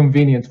very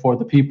convenient for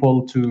the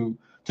people to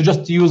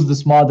just use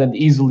this mod and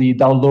easily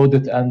download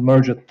it and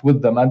merge it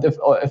with them. And if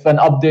an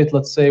update,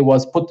 let's say,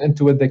 was put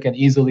into it, they can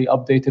easily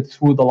update it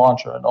through the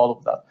launcher and all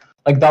of that.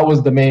 Like that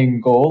was the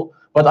main goal.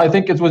 But I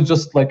think it was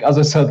just like, as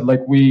I said,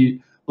 like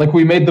we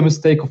made the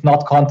mistake of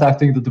not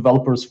contacting the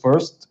developers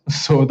first.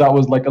 So that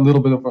was like a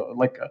little bit of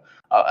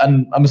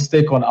a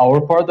mistake on our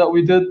part that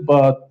we did.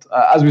 But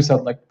as we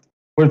said, like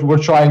we're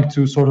trying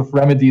to sort of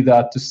remedy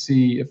that to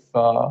see if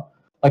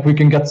like we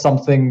can get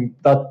something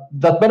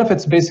that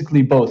benefits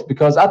basically both,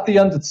 because at the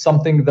end it's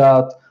something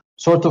that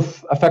sort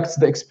of affects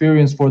the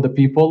experience for the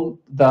people,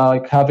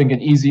 like having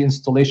an easy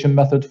installation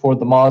method for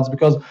the mods,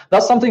 because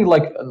that's something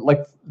like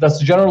that's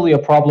generally a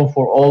problem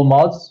for all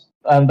mods.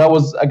 And that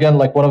was again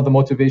like one of the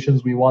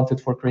motivations we wanted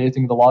for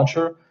creating the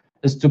launcher,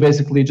 is to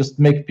basically just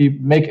make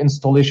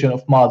installation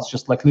of mods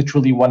just like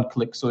literally one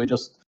click. So you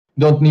just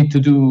you don't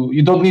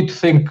need to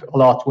think a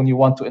lot when you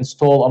want to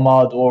install a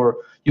mod or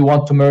you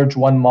want to merge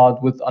one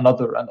mod with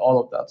another and all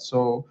of that.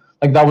 So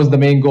like that was the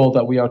main goal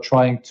that we were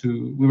trying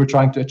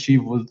to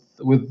achieve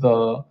with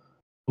the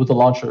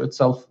launcher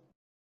itself.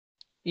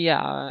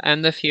 Yeah,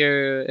 and if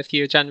your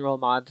general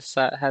mod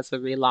set has a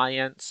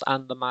reliance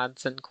on the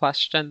mods in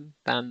question,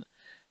 then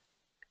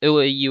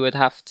you would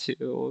have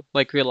to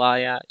like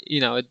rely on,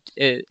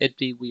 it'd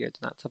be weird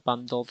not to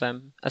bundle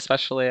them,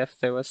 especially if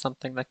there was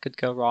something that could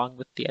go wrong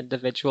with the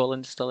individual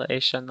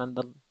installation and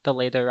the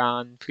later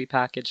on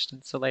prepackaged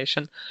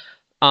installation.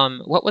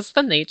 What was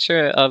the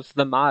nature of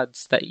the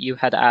mods that you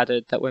had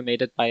added that were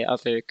made by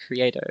other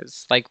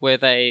creators? Like, were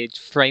they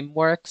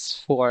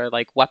frameworks for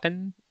like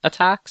weapon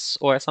attacks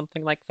or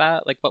something like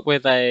that? Like, what were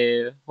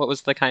they? What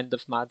was the kind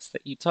of mods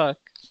that you took?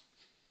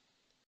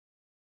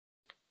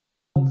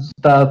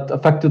 That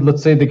affected,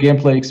 let's say, the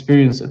gameplay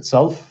experience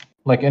itself,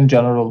 like in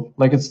general.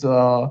 Like it's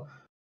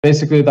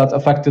basically that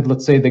affected,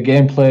 let's say, the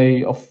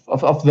gameplay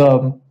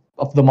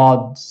of the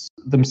mods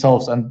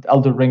themselves and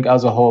Elden Ring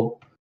as a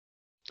whole.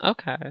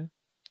 Okay.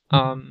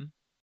 Um,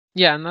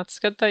 yeah, and that's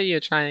good that you're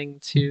trying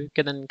to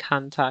get in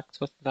contact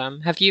with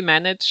them. Have you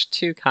managed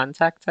to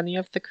contact any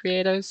of the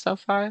creators so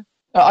far?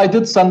 I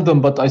did send them,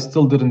 but I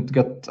still didn't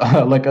get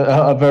like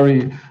a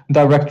very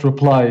direct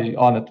reply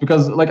on it,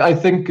 because like I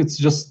think it's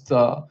just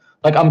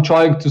like I'm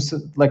trying to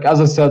like,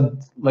 as I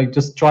said, like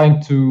just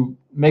trying to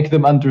make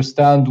them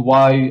understand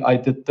why I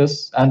did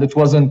this, and it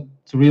wasn't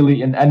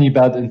really in any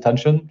bad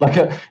intention.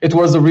 Like it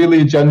was a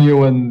really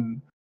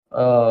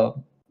uh,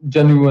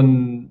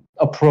 genuine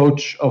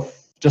approach of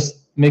just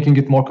making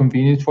it more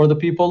convenient for the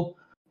people.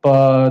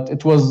 But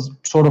it was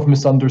sort of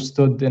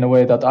misunderstood in a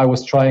way that I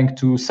was trying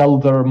to sell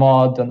their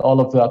mod and all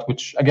of that,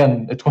 which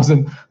again, that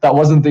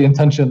wasn't the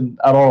intention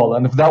at all.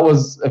 And if that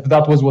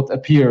was what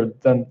appeared,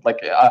 then like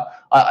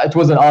it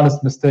was an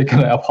honest mistake,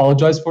 and I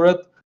apologize for it.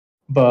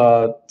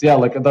 But yeah,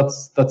 like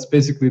that's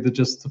basically the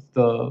gist of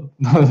the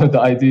the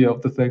idea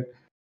of the thing.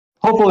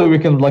 Hopefully, we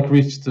can like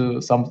reach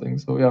to something.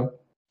 So yeah.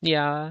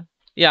 Yeah.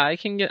 Yeah, I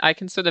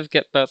can sort of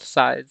get both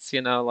sides,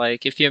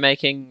 like if you're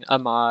making a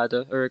mod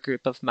or a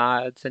group of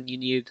mods and you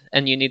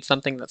need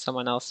something that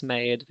someone else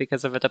made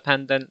because of a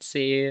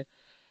dependency,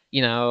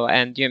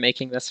 and you're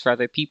making this for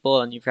other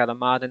people and you've got a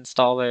mod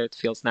installer, it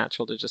feels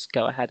natural to just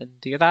go ahead and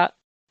do that.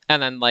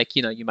 And then like,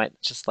 you might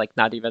just like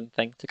not even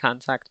think to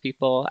contact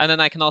people. And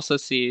then I can also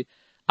see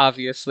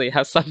obviously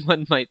how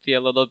someone might be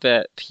a little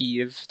bit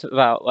peeved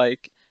about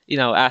like,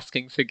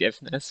 asking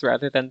forgiveness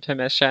rather than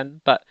permission.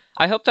 But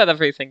I hope that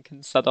everything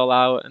can settle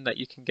out and that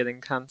you can get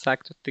in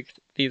contact with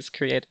these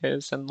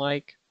creators and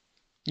like,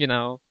 you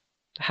know,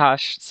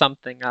 hash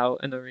something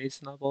out in a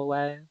reasonable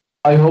way.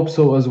 I hope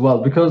so as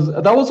well, because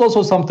that was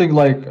also something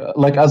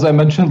like as I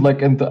mentioned,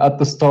 like at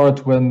the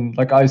start when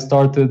like I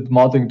started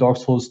modding Dark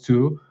Souls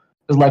 2,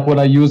 is like when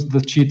I used the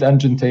cheat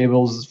engine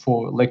tables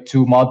for like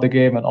to mod the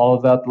game and all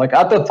of that. Like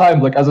at that time,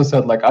 like as I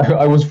said, like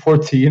I was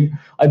 14,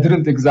 I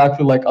didn't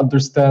exactly like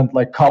understand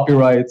like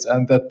copyrights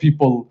and that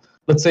people,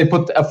 let's say,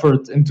 put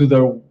effort into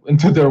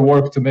their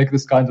work to make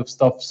this kind of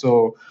stuff.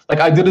 So like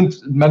I didn't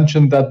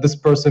mention that this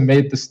person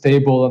made this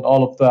table and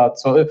all of that.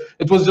 So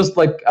it was just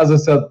like, as I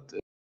said,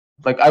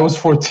 like I was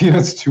 14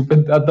 and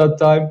stupid at that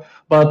time.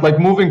 But like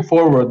moving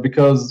forward,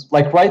 because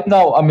like right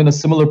now I'm in a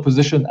similar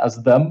position as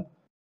them.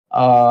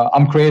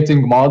 I'm creating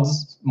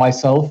mods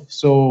myself.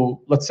 So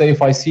let's say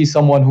if I see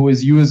someone who is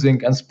using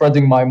and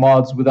spreading my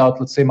mods without,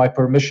 let's say, my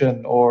permission,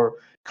 or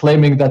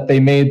claiming that they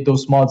made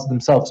those mods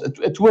themselves,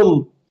 it will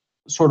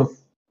sort of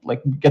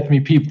like get me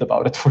peeved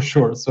about it for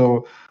sure.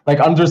 So like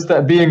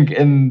understand being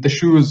in the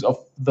shoes of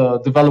the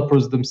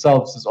developers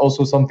themselves is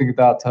also something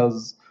that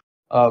has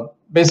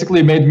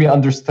basically made me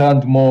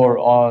understand more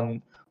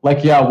on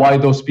like, yeah, why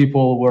those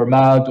people were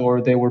mad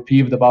or they were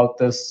peeved about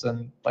this, and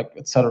like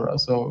etc.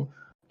 So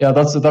yeah,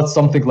 that's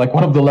something like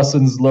one of the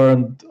lessons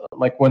learned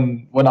like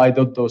when I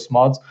did those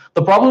mods.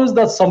 The problem is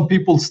that some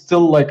people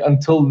still like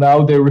until now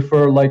they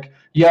refer like,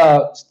 yeah,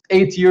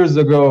 8 years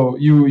ago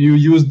you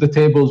used the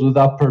tables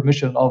without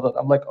permission, all that.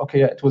 I'm like, okay,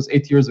 yeah, it was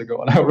 8 years ago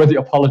and I already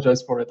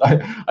apologized for it.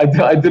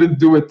 I didn't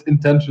do it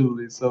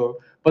intentionally. So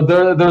but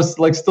there's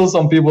like still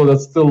some people that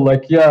still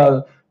like,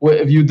 yeah,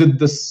 if you did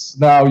this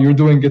now you're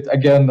doing it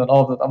again and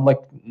all that. I'm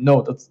like,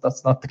 no,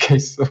 that's not the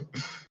case. So,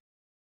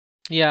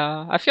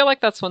 Yeah, I feel like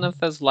that's one of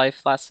those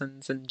life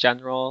lessons in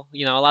general.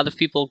 A lot of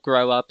people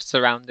grow up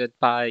surrounded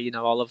by,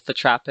 all of the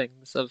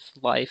trappings of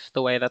life,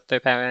 the way that their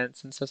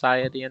parents and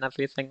society and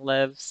everything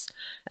lives.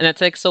 And it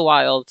takes a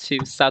while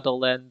to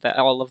settle in that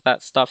all of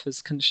that stuff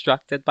is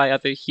constructed by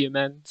other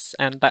humans,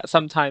 and that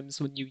sometimes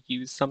when you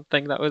use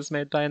something that was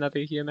made by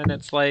another human,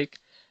 it's like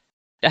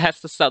it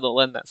has to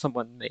settle in that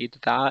someone made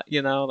that.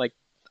 Like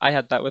I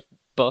had that with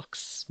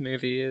books,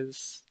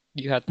 movies.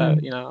 You had that,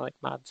 mm. like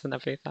mods and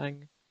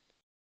everything.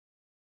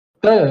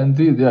 Yeah,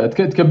 indeed. Yeah, it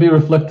can be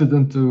reflected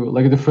into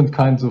like different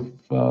kinds of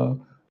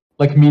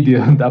like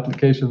media and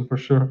application for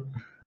sure.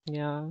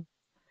 Yeah.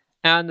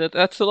 And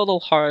that's a little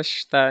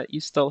harsh that you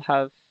still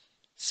have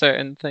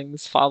certain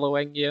things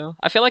following you.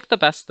 I feel like the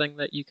best thing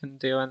that you can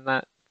do in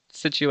that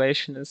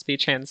situation is be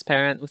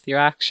transparent with your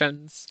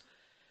actions.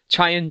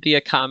 Try and be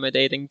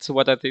accommodating to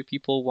what other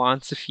people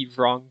want if you've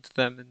wronged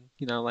them, and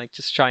like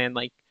just try and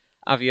like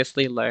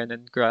obviously learn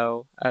and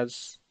grow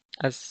as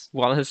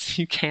well as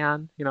you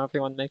can.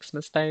 Everyone makes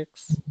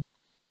mistakes.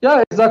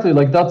 Yeah, exactly.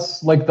 Like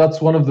that's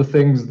one of the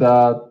things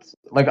that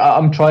like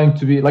I'm trying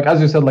to be like,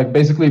 as you said, like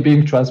basically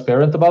being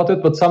transparent about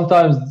it. But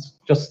sometimes it's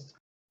just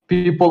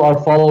people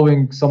are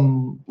following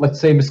some, let's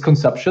say,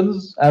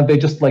 misconceptions, and they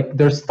just like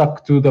they're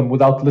stuck to them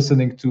without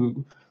listening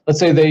to. Let's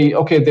say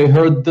they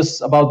heard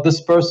this about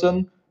this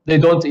person. They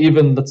don't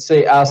even, let's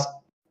say, ask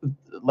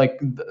like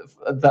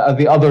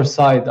the other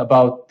side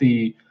about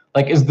the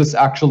like, is this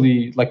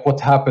actually like what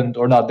happened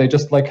or not. They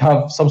just like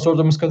have some sort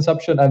of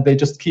misconception and they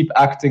just keep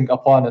acting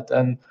upon it.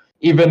 And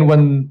even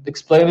when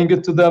explaining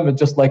it to them, it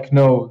just like,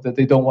 no, that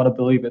they don't want to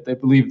believe it, they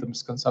believe the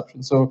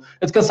misconception. So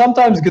it can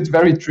sometimes get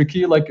very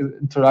tricky like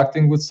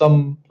interacting with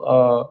some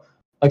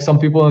like some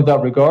people in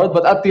that regard.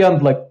 But at the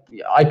end, like,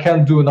 I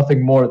can't do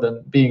nothing more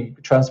than being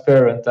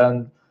transparent,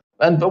 and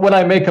when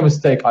I make a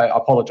mistake, I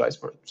apologize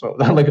for it. So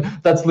like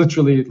that's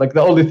literally like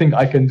the only thing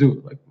I can do.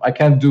 Like I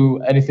can't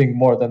do anything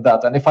more than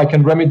that. And if I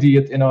can remedy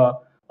it in a,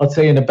 let's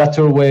say, in a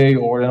better way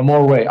or in a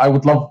more way, I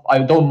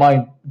don't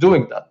mind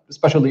doing that.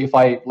 Especially if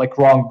I like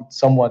wronged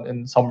someone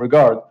in some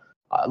regard.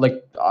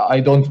 Like I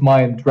don't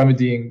mind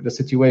remedying the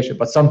situation.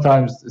 But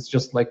sometimes it's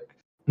just like,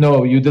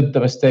 no, you did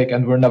the mistake,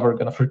 and we're never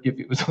gonna forgive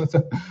you.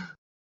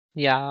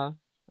 Yeah,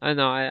 I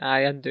know.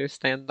 I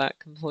understand that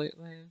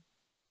completely.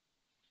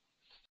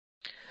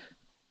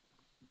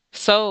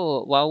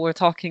 So, while we're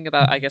talking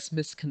about, I guess,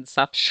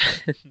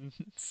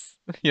 misconceptions,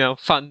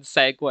 fun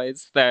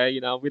segues there,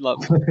 we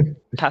love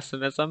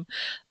pessimism.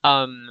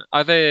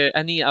 Are there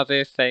any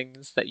other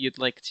things that you'd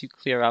like to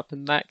clear up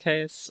in that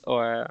case,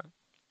 or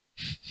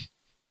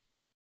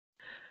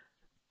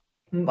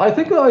I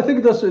think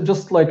that's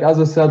just like, as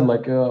I said,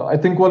 like I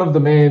think one of the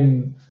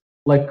main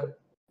like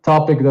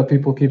topic that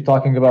people keep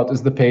talking about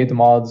is the paid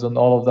mods and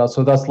all of that.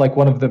 So that's like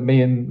one of the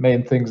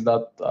main things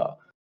that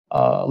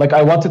like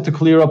I wanted to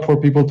clear up for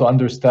people to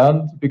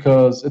understand,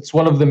 because it's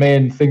one of the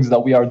main things that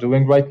we are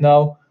doing right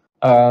now.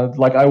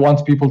 Like I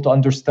want people to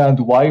understand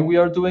why we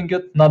are doing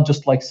it, not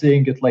just like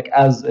seeing it like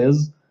as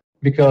is,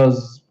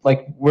 because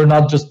like we're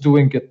not just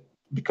doing it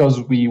because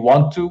we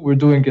want to.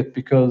 We're doing it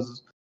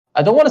because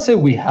I don't want to say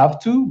we have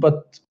to,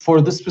 but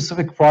for this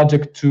specific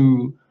project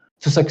to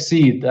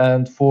succeed,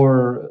 and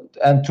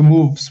to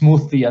move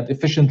smoothly and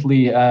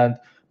efficiently, and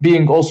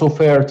being also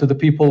fair to the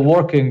people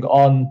working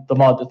on the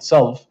mod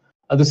itself.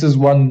 This is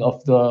one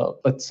of the,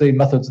 let's say,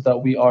 methods that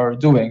we are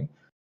doing.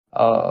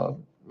 Uh,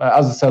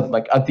 as I said,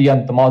 like at the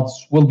end, the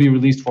mods will be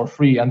released for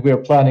free, and we are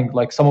planning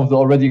like some of the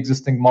already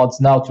existing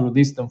mods now to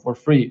release them for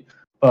free.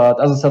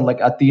 But as I said,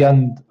 like at the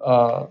end,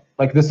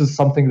 like this is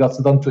something that's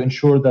done to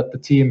ensure that the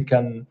team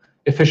can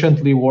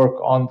efficiently work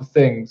on the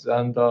things,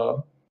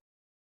 um,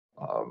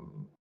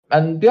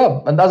 and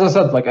yeah, and as I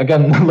said, like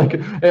again, like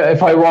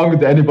if I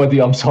wronged anybody,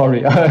 I'm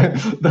sorry.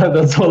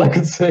 That's all I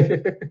can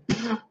say.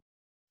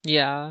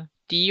 yeah.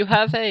 Do you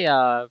have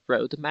a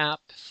roadmap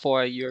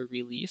for your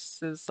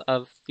releases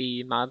of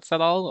the mods at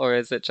all, or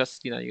is it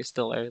just, you're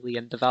still early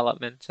in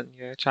development and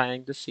you're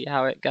trying to see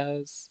how it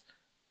goes?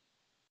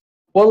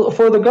 Well,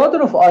 for the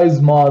Garden of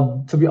Eyes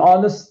mod, to be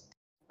honest,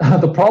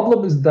 the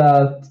problem is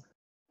that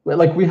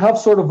like we have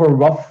sort of a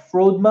rough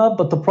roadmap,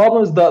 but the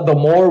problem is that the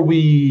more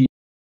we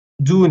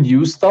do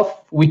new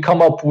stuff, we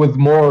come up with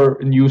more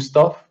new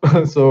stuff.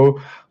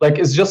 So like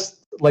it's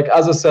just like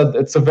as I said,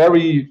 it's a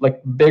very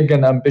like big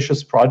and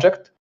ambitious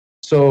project.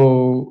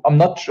 So I'm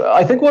not sure.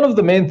 I think one of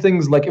the main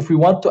things, like if we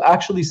want to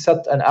actually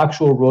set an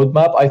actual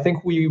roadmap, I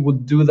think we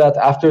would do that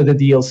after the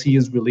DLC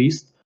is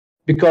released,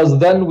 because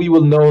then we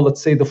will know,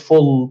 let's say, the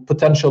full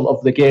potential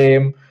of the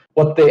game,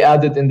 what they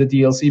added in the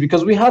DLC,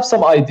 because we have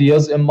some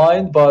ideas in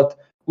mind, but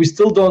we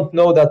still don't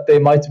know that they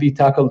might be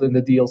tackled in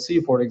the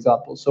DLC, for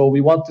example. So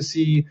we want to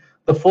see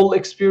the full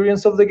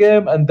experience of the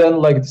game and then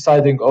like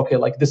deciding, okay,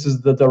 like this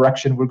is the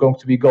direction we're going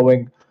to be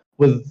going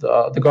with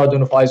the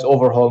Garden of Eyes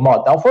overhaul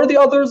mod. Now for the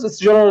others, it's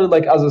generally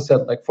like as I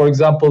said, like for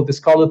example, the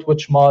Scarlet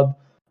Witch mod.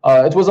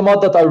 It was a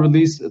mod that I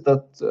released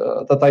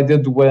that I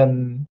did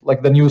when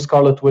like the new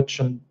Scarlet Witch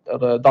and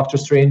the Doctor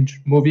Strange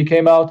movie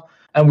came out,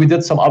 and we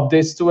did some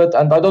updates to it.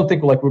 And I don't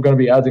think like we're going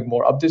to be adding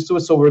more updates to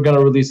it, so we're going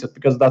to release it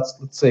because that's,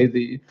 let's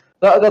say,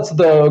 that's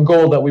the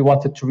goal that we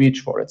wanted to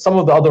reach for it. Some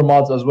of the other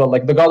mods as well,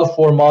 like the God of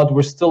War mod,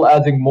 we're still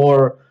adding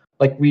more.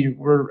 Like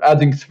we're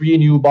adding 3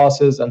 new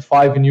bosses and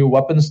 5 new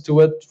weapons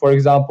to it, for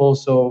example.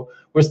 So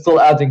we're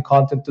still adding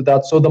content to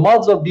that. So the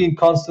mods are being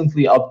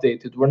constantly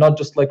updated. We're not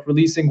just like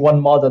releasing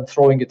one mod and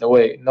throwing it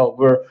away. No,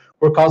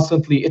 we're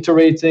constantly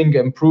iterating,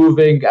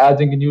 improving,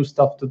 adding new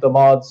stuff to the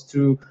mods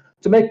to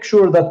make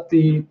sure that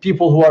the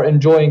people who are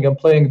enjoying and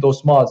playing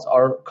those mods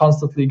are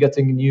constantly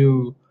getting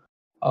new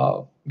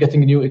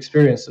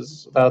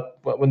experiences that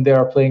when they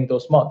are playing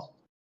those mods.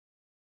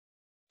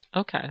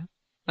 Okay,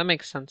 that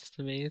makes sense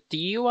to me. Do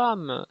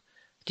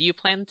you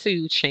plan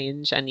to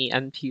change any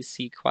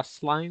NPC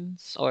quest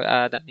lines or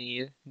add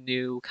any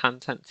new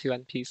content to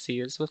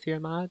NPCs with your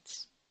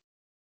mods?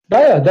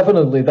 Yeah,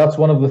 definitely. That's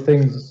one of the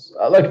things.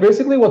 Like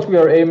basically, what we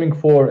are aiming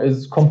for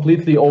is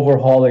completely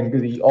overhauling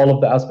the all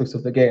of the aspects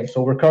of the game.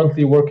 So we're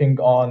currently working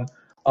on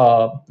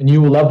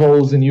new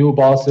levels and new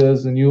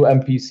bosses and new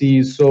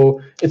NPCs.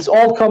 So it's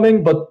all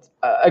coming, but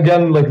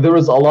again, like there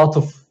is a lot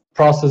of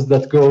process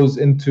that goes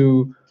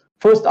into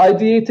first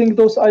ideating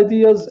those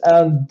ideas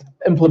and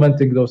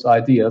implementing those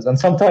ideas. And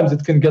sometimes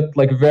it can get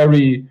like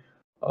very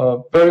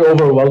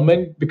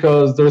overwhelming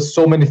because there's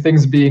so many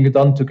things being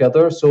done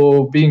together.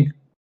 So being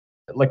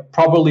like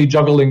properly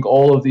juggling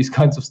all of these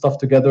kinds of stuff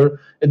together,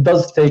 it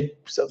does take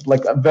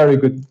like a very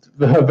good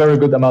a very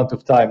good amount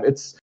of time.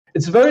 It's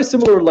very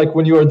similar like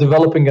when you are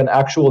developing an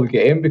actual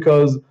game,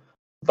 because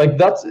like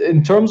that's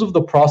in terms of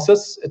the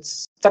process,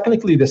 it's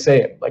technically the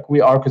same. Like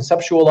we are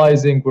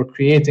conceptualizing, we're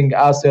creating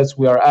assets,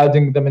 we are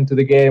adding them into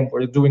the game,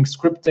 we're doing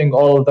scripting,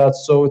 all of that.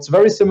 So it's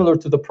very similar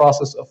to the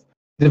process of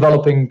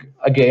developing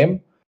a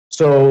game.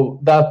 So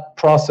that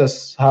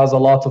process has a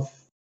lot of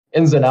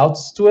ins and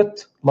outs to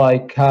it,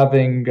 like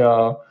having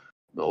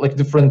like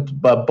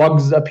different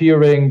bugs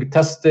appearing,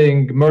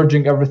 testing,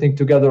 merging everything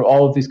together,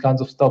 all of these kinds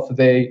of stuff.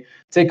 They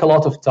take a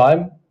lot of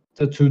time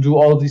to do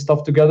all of these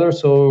stuff together.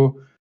 So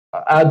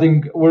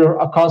we're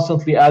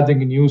constantly adding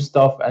new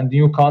stuff and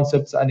new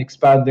concepts and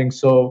expanding.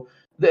 So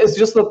it's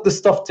just that this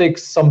stuff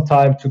takes some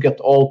time to get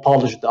all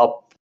polished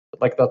up.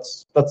 Like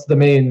that's the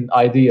main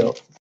idea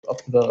of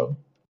the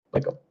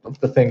of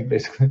the thing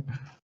basically.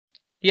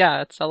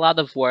 Yeah, it's a lot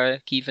of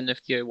work, even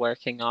if you're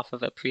working off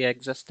of a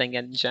pre-existing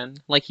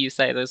engine. Like you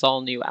say, there's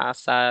all new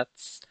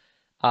assets.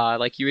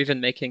 Like you're even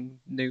making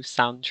new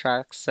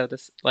soundtracks, so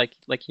this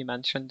like you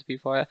mentioned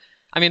before.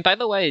 I mean, by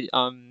the way,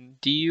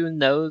 do you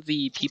know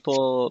the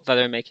people that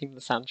are making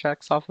the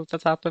soundtracks off of the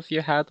top of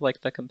your head,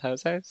 like the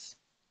composers?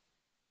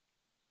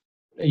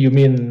 You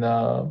mean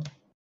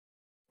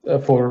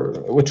for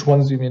which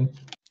ones you mean?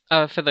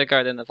 For the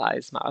Garden of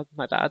Eyes mod,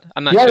 my bad.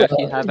 I'm not Yeah, sure if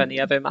you have yeah. any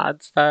other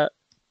mods that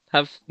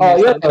have new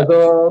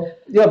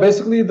soundtracks.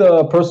 Basically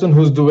the person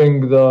who's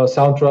doing the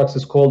soundtracks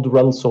is called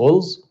Rel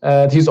Souls,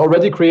 and he's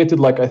already created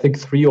like I think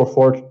 3 or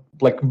 4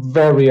 like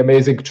very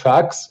amazing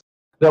tracks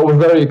that we're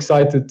very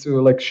excited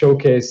to like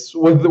showcase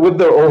with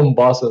their own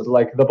bosses.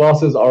 Like the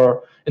bosses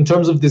are, in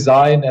terms of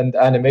design and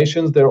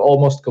animations, they're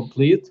almost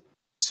complete.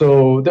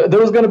 So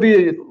there's gonna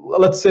be,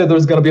 let's say,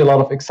 there's gonna be a lot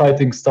of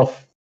exciting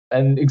stuff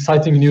and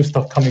exciting new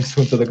stuff coming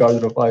soon to the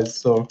Garden of Ice.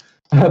 So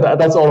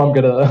that's all I'm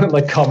gonna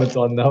like comment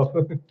on now.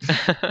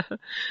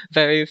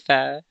 Very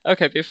fair.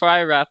 Okay, before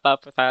I wrap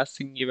up with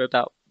asking you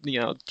about,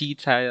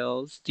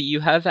 details, do you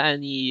have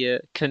any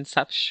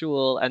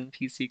conceptual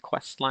NPC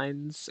quest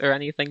lines or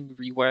anything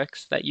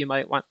reworks that you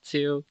might want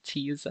to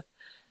tease?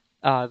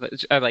 Or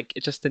like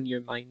just in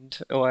your mind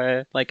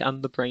or like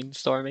on the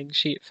brainstorming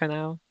sheet for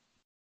now?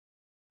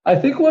 I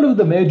think one of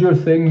the major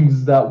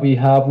things that we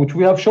have, which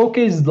we have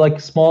showcased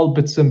like small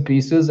bits and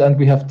pieces, and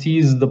we have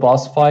teased the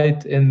boss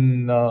fight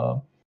in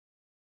the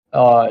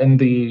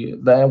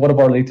one of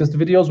our latest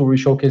videos where we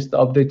showcase the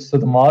updates to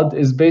the mod,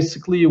 is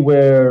basically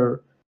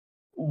where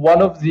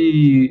one of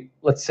the,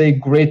 let's say,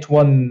 Great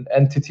One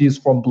entities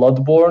from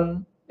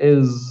Bloodborne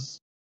is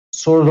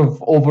sort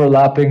of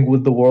overlapping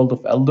with the world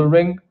of Elden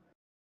Ring.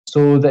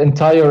 So the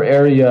entire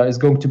area is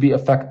going to be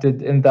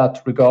affected in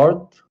that regard,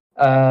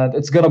 and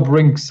it's going to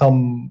bring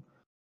some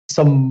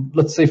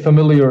let's say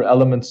familiar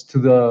elements to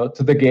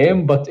the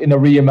game, but in a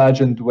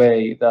reimagined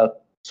way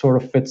that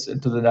sort of fits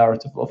into the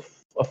narrative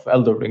of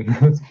Elden Ring.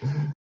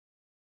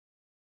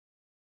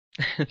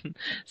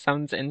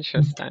 Sounds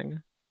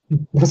interesting.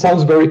 That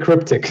sounds very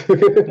cryptic.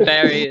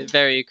 Very,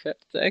 very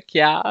cryptic,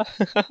 yeah.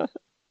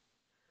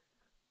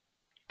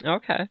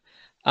 Okay.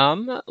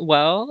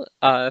 Well,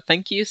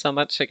 thank you so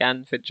much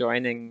again for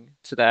joining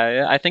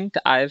today. I think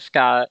I've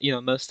got,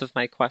 most of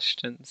my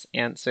questions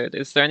answered.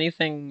 Is there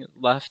anything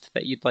left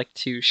that you'd like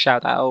to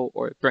shout out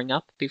or bring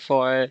up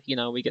before,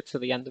 we get to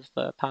the end of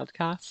the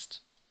podcast?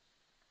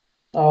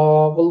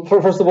 Well,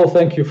 first of all,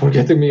 thank you for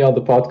getting me on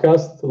the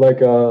podcast.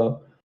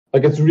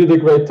 Like it's really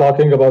great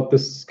talking about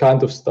this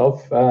kind of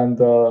stuff, and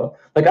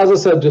like as I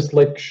said, just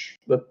like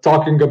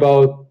talking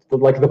about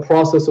the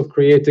process of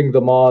creating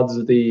the mods,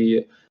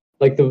 the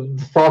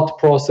thought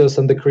process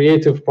and the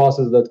creative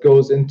process that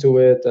goes into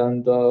it,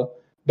 and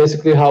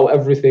basically how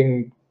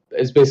everything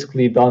is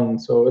basically done.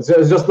 So it's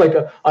just like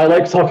I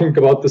like talking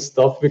about this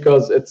stuff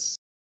because it's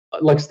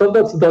like stuff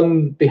that's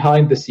done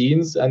behind the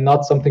scenes and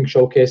not something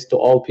showcased to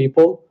all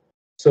people.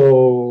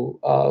 So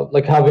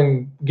like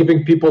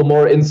giving people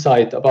more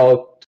insight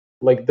about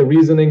like the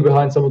reasoning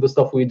behind some of the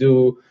stuff we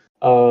do,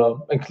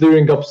 and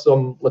clearing up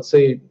some, let's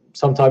say,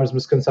 sometimes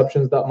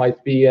misconceptions that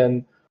might be,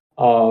 and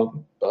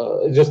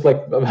just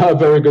like a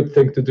very good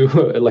thing to do,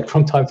 like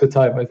from time to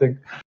time, I think.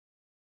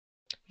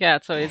 Yeah,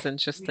 it's always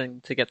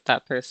interesting to get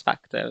that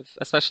perspective,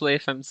 especially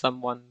from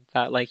someone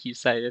that, like you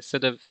say, is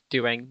sort of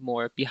doing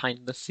more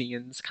behind the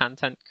scenes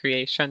content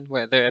creation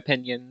where their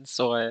opinions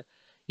or,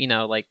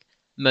 like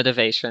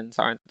motivations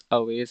aren't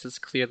always as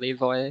clearly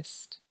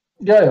voiced.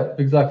 Yeah,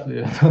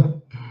 exactly.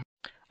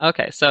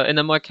 Okay, so in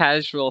a more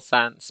casual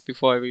sense,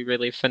 before we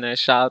really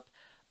finish up,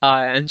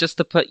 and just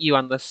to put you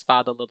on the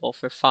spot a little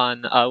for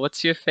fun,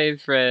 what's your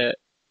favorite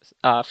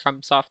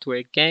From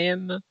Software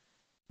game,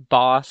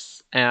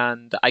 boss,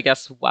 and I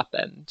guess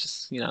weapon?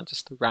 Just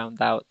to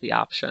round out the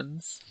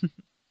options.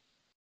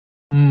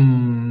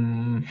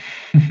 Hmm.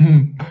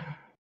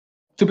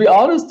 To be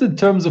honest, in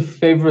terms of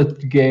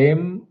favorite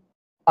game,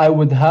 I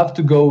would have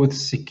to go with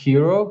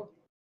Sekiro,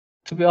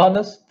 to be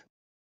honest,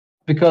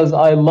 because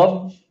I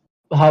love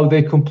how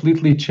they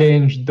completely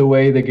changed the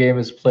way the game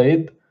is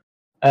played.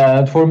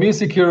 And for me,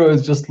 Sekiro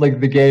is just like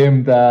the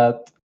game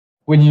that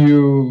when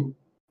you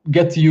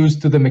get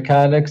used to the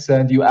mechanics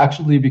and you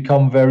actually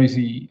become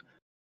very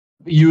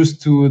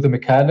used to the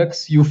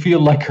mechanics, you feel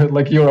like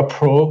you're a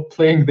pro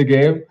playing the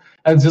game.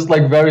 And it's just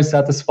like very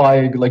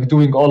satisfying, like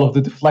doing all of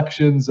the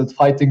deflections and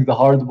fighting the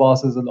hard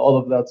bosses and all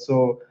of that.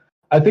 So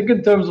I think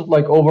in terms of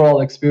like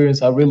overall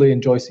experience, I really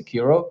enjoy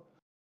Sekiro.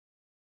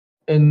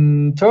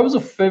 In terms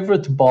of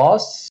favorite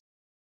boss,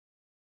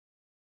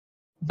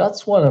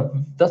 that's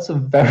a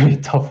very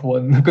tough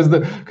one because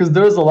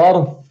there's a lot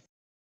of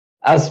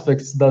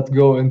aspects that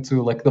go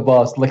into like the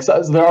boss. Like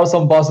there are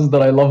some bosses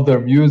that I love their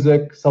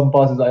music, some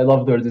bosses I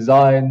love their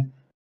design.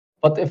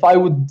 But if I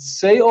would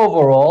say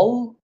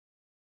overall,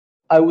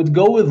 I would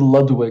go with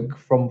Ludwig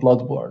from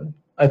Bloodborne.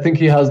 I think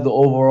he has the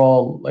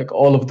overall like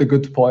all of the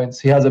good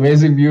points. He has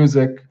amazing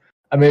music,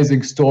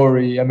 amazing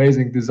story,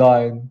 amazing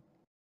design.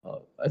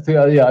 I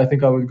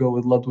think I would go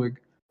with Ludwig.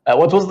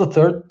 What was the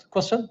third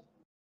question?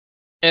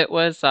 It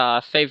was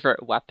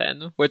favorite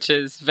weapon, which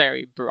is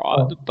very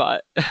broad, Oh.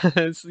 but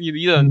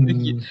you don't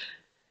Hmm.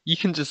 you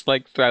can just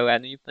like throw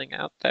anything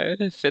out there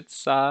if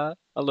it's a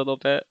little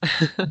bit.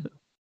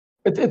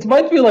 It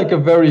might be like a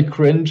very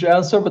cringe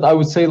answer, but I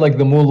would say like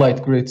the Moonlight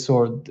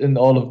Greatsword in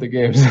all of the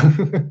games.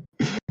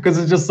 Because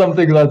it's just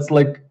something that's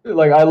like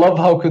I love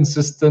how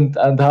consistent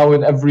and how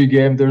in every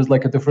game there's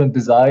like a different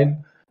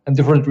design and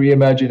different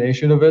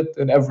reimagination of it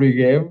in every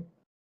game.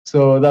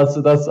 So that's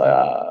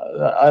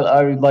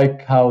I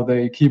like how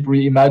they keep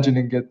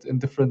reimagining it in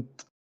different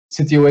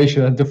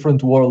situation and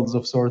different worlds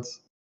of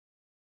sorts.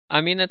 I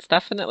mean, it's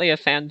definitely a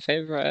fan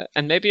favorite,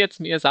 and maybe it's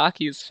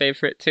Miyazaki's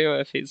favorite too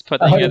if he's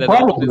putting it in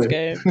all of his Probably.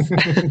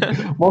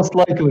 games. Most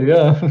likely,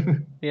 yeah.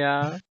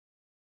 Yeah.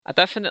 I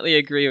definitely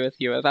agree with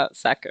you about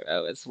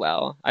Sekiro as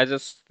well.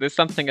 There's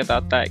something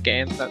about that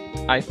game that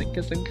I think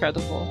is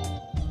incredible.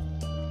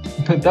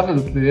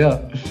 Definitely, yeah.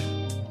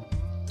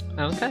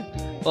 Okay.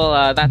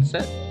 Well, that's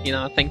it.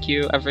 Thank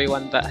you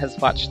everyone that has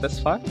watched this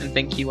far, and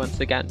thank you once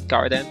again,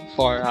 Garden,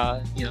 for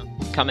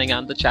coming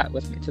on the chat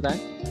with me today.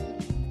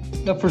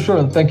 Yeah, for sure,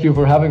 and thank you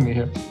for having me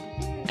here.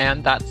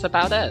 And that's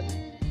about it.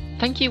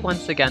 Thank you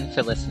once again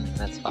for listening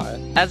this far.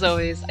 As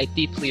always, I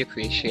deeply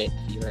appreciate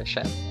the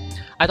viewership.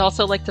 I'd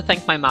also like to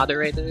thank my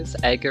moderators,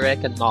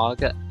 Egeric and Mog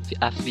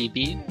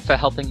FVB, for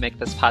helping make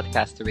this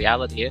podcast a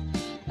reality,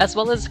 as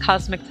well as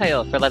Cosmic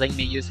Tail for letting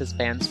me use his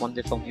band's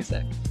wonderful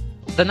music.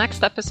 The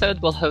next episode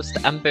will host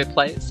Ember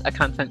Plays, a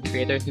content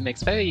creator who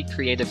makes very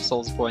creative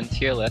Soulsborne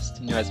tier lists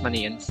and who has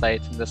many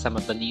insights into some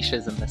of the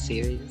niches in the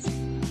series.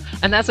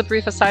 And as a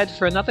brief aside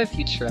for another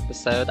future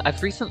episode,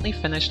 I've recently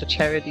finished a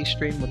charity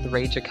stream with the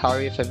Rage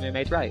Akari for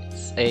Mermaid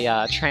Rights,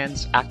 a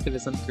trans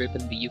activism group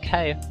in the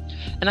UK,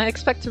 and I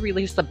expect to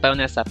release a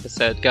bonus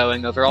episode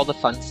going over all the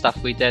fun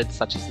stuff we did,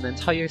 such as an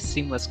entire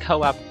seamless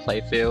co-op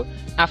playthrough,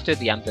 after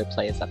the Ember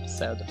Plays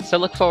episode, so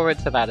look forward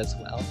to that as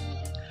well.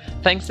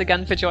 Thanks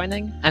again for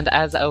joining, and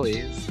as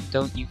always,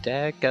 don't you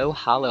dare go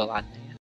hollow on me.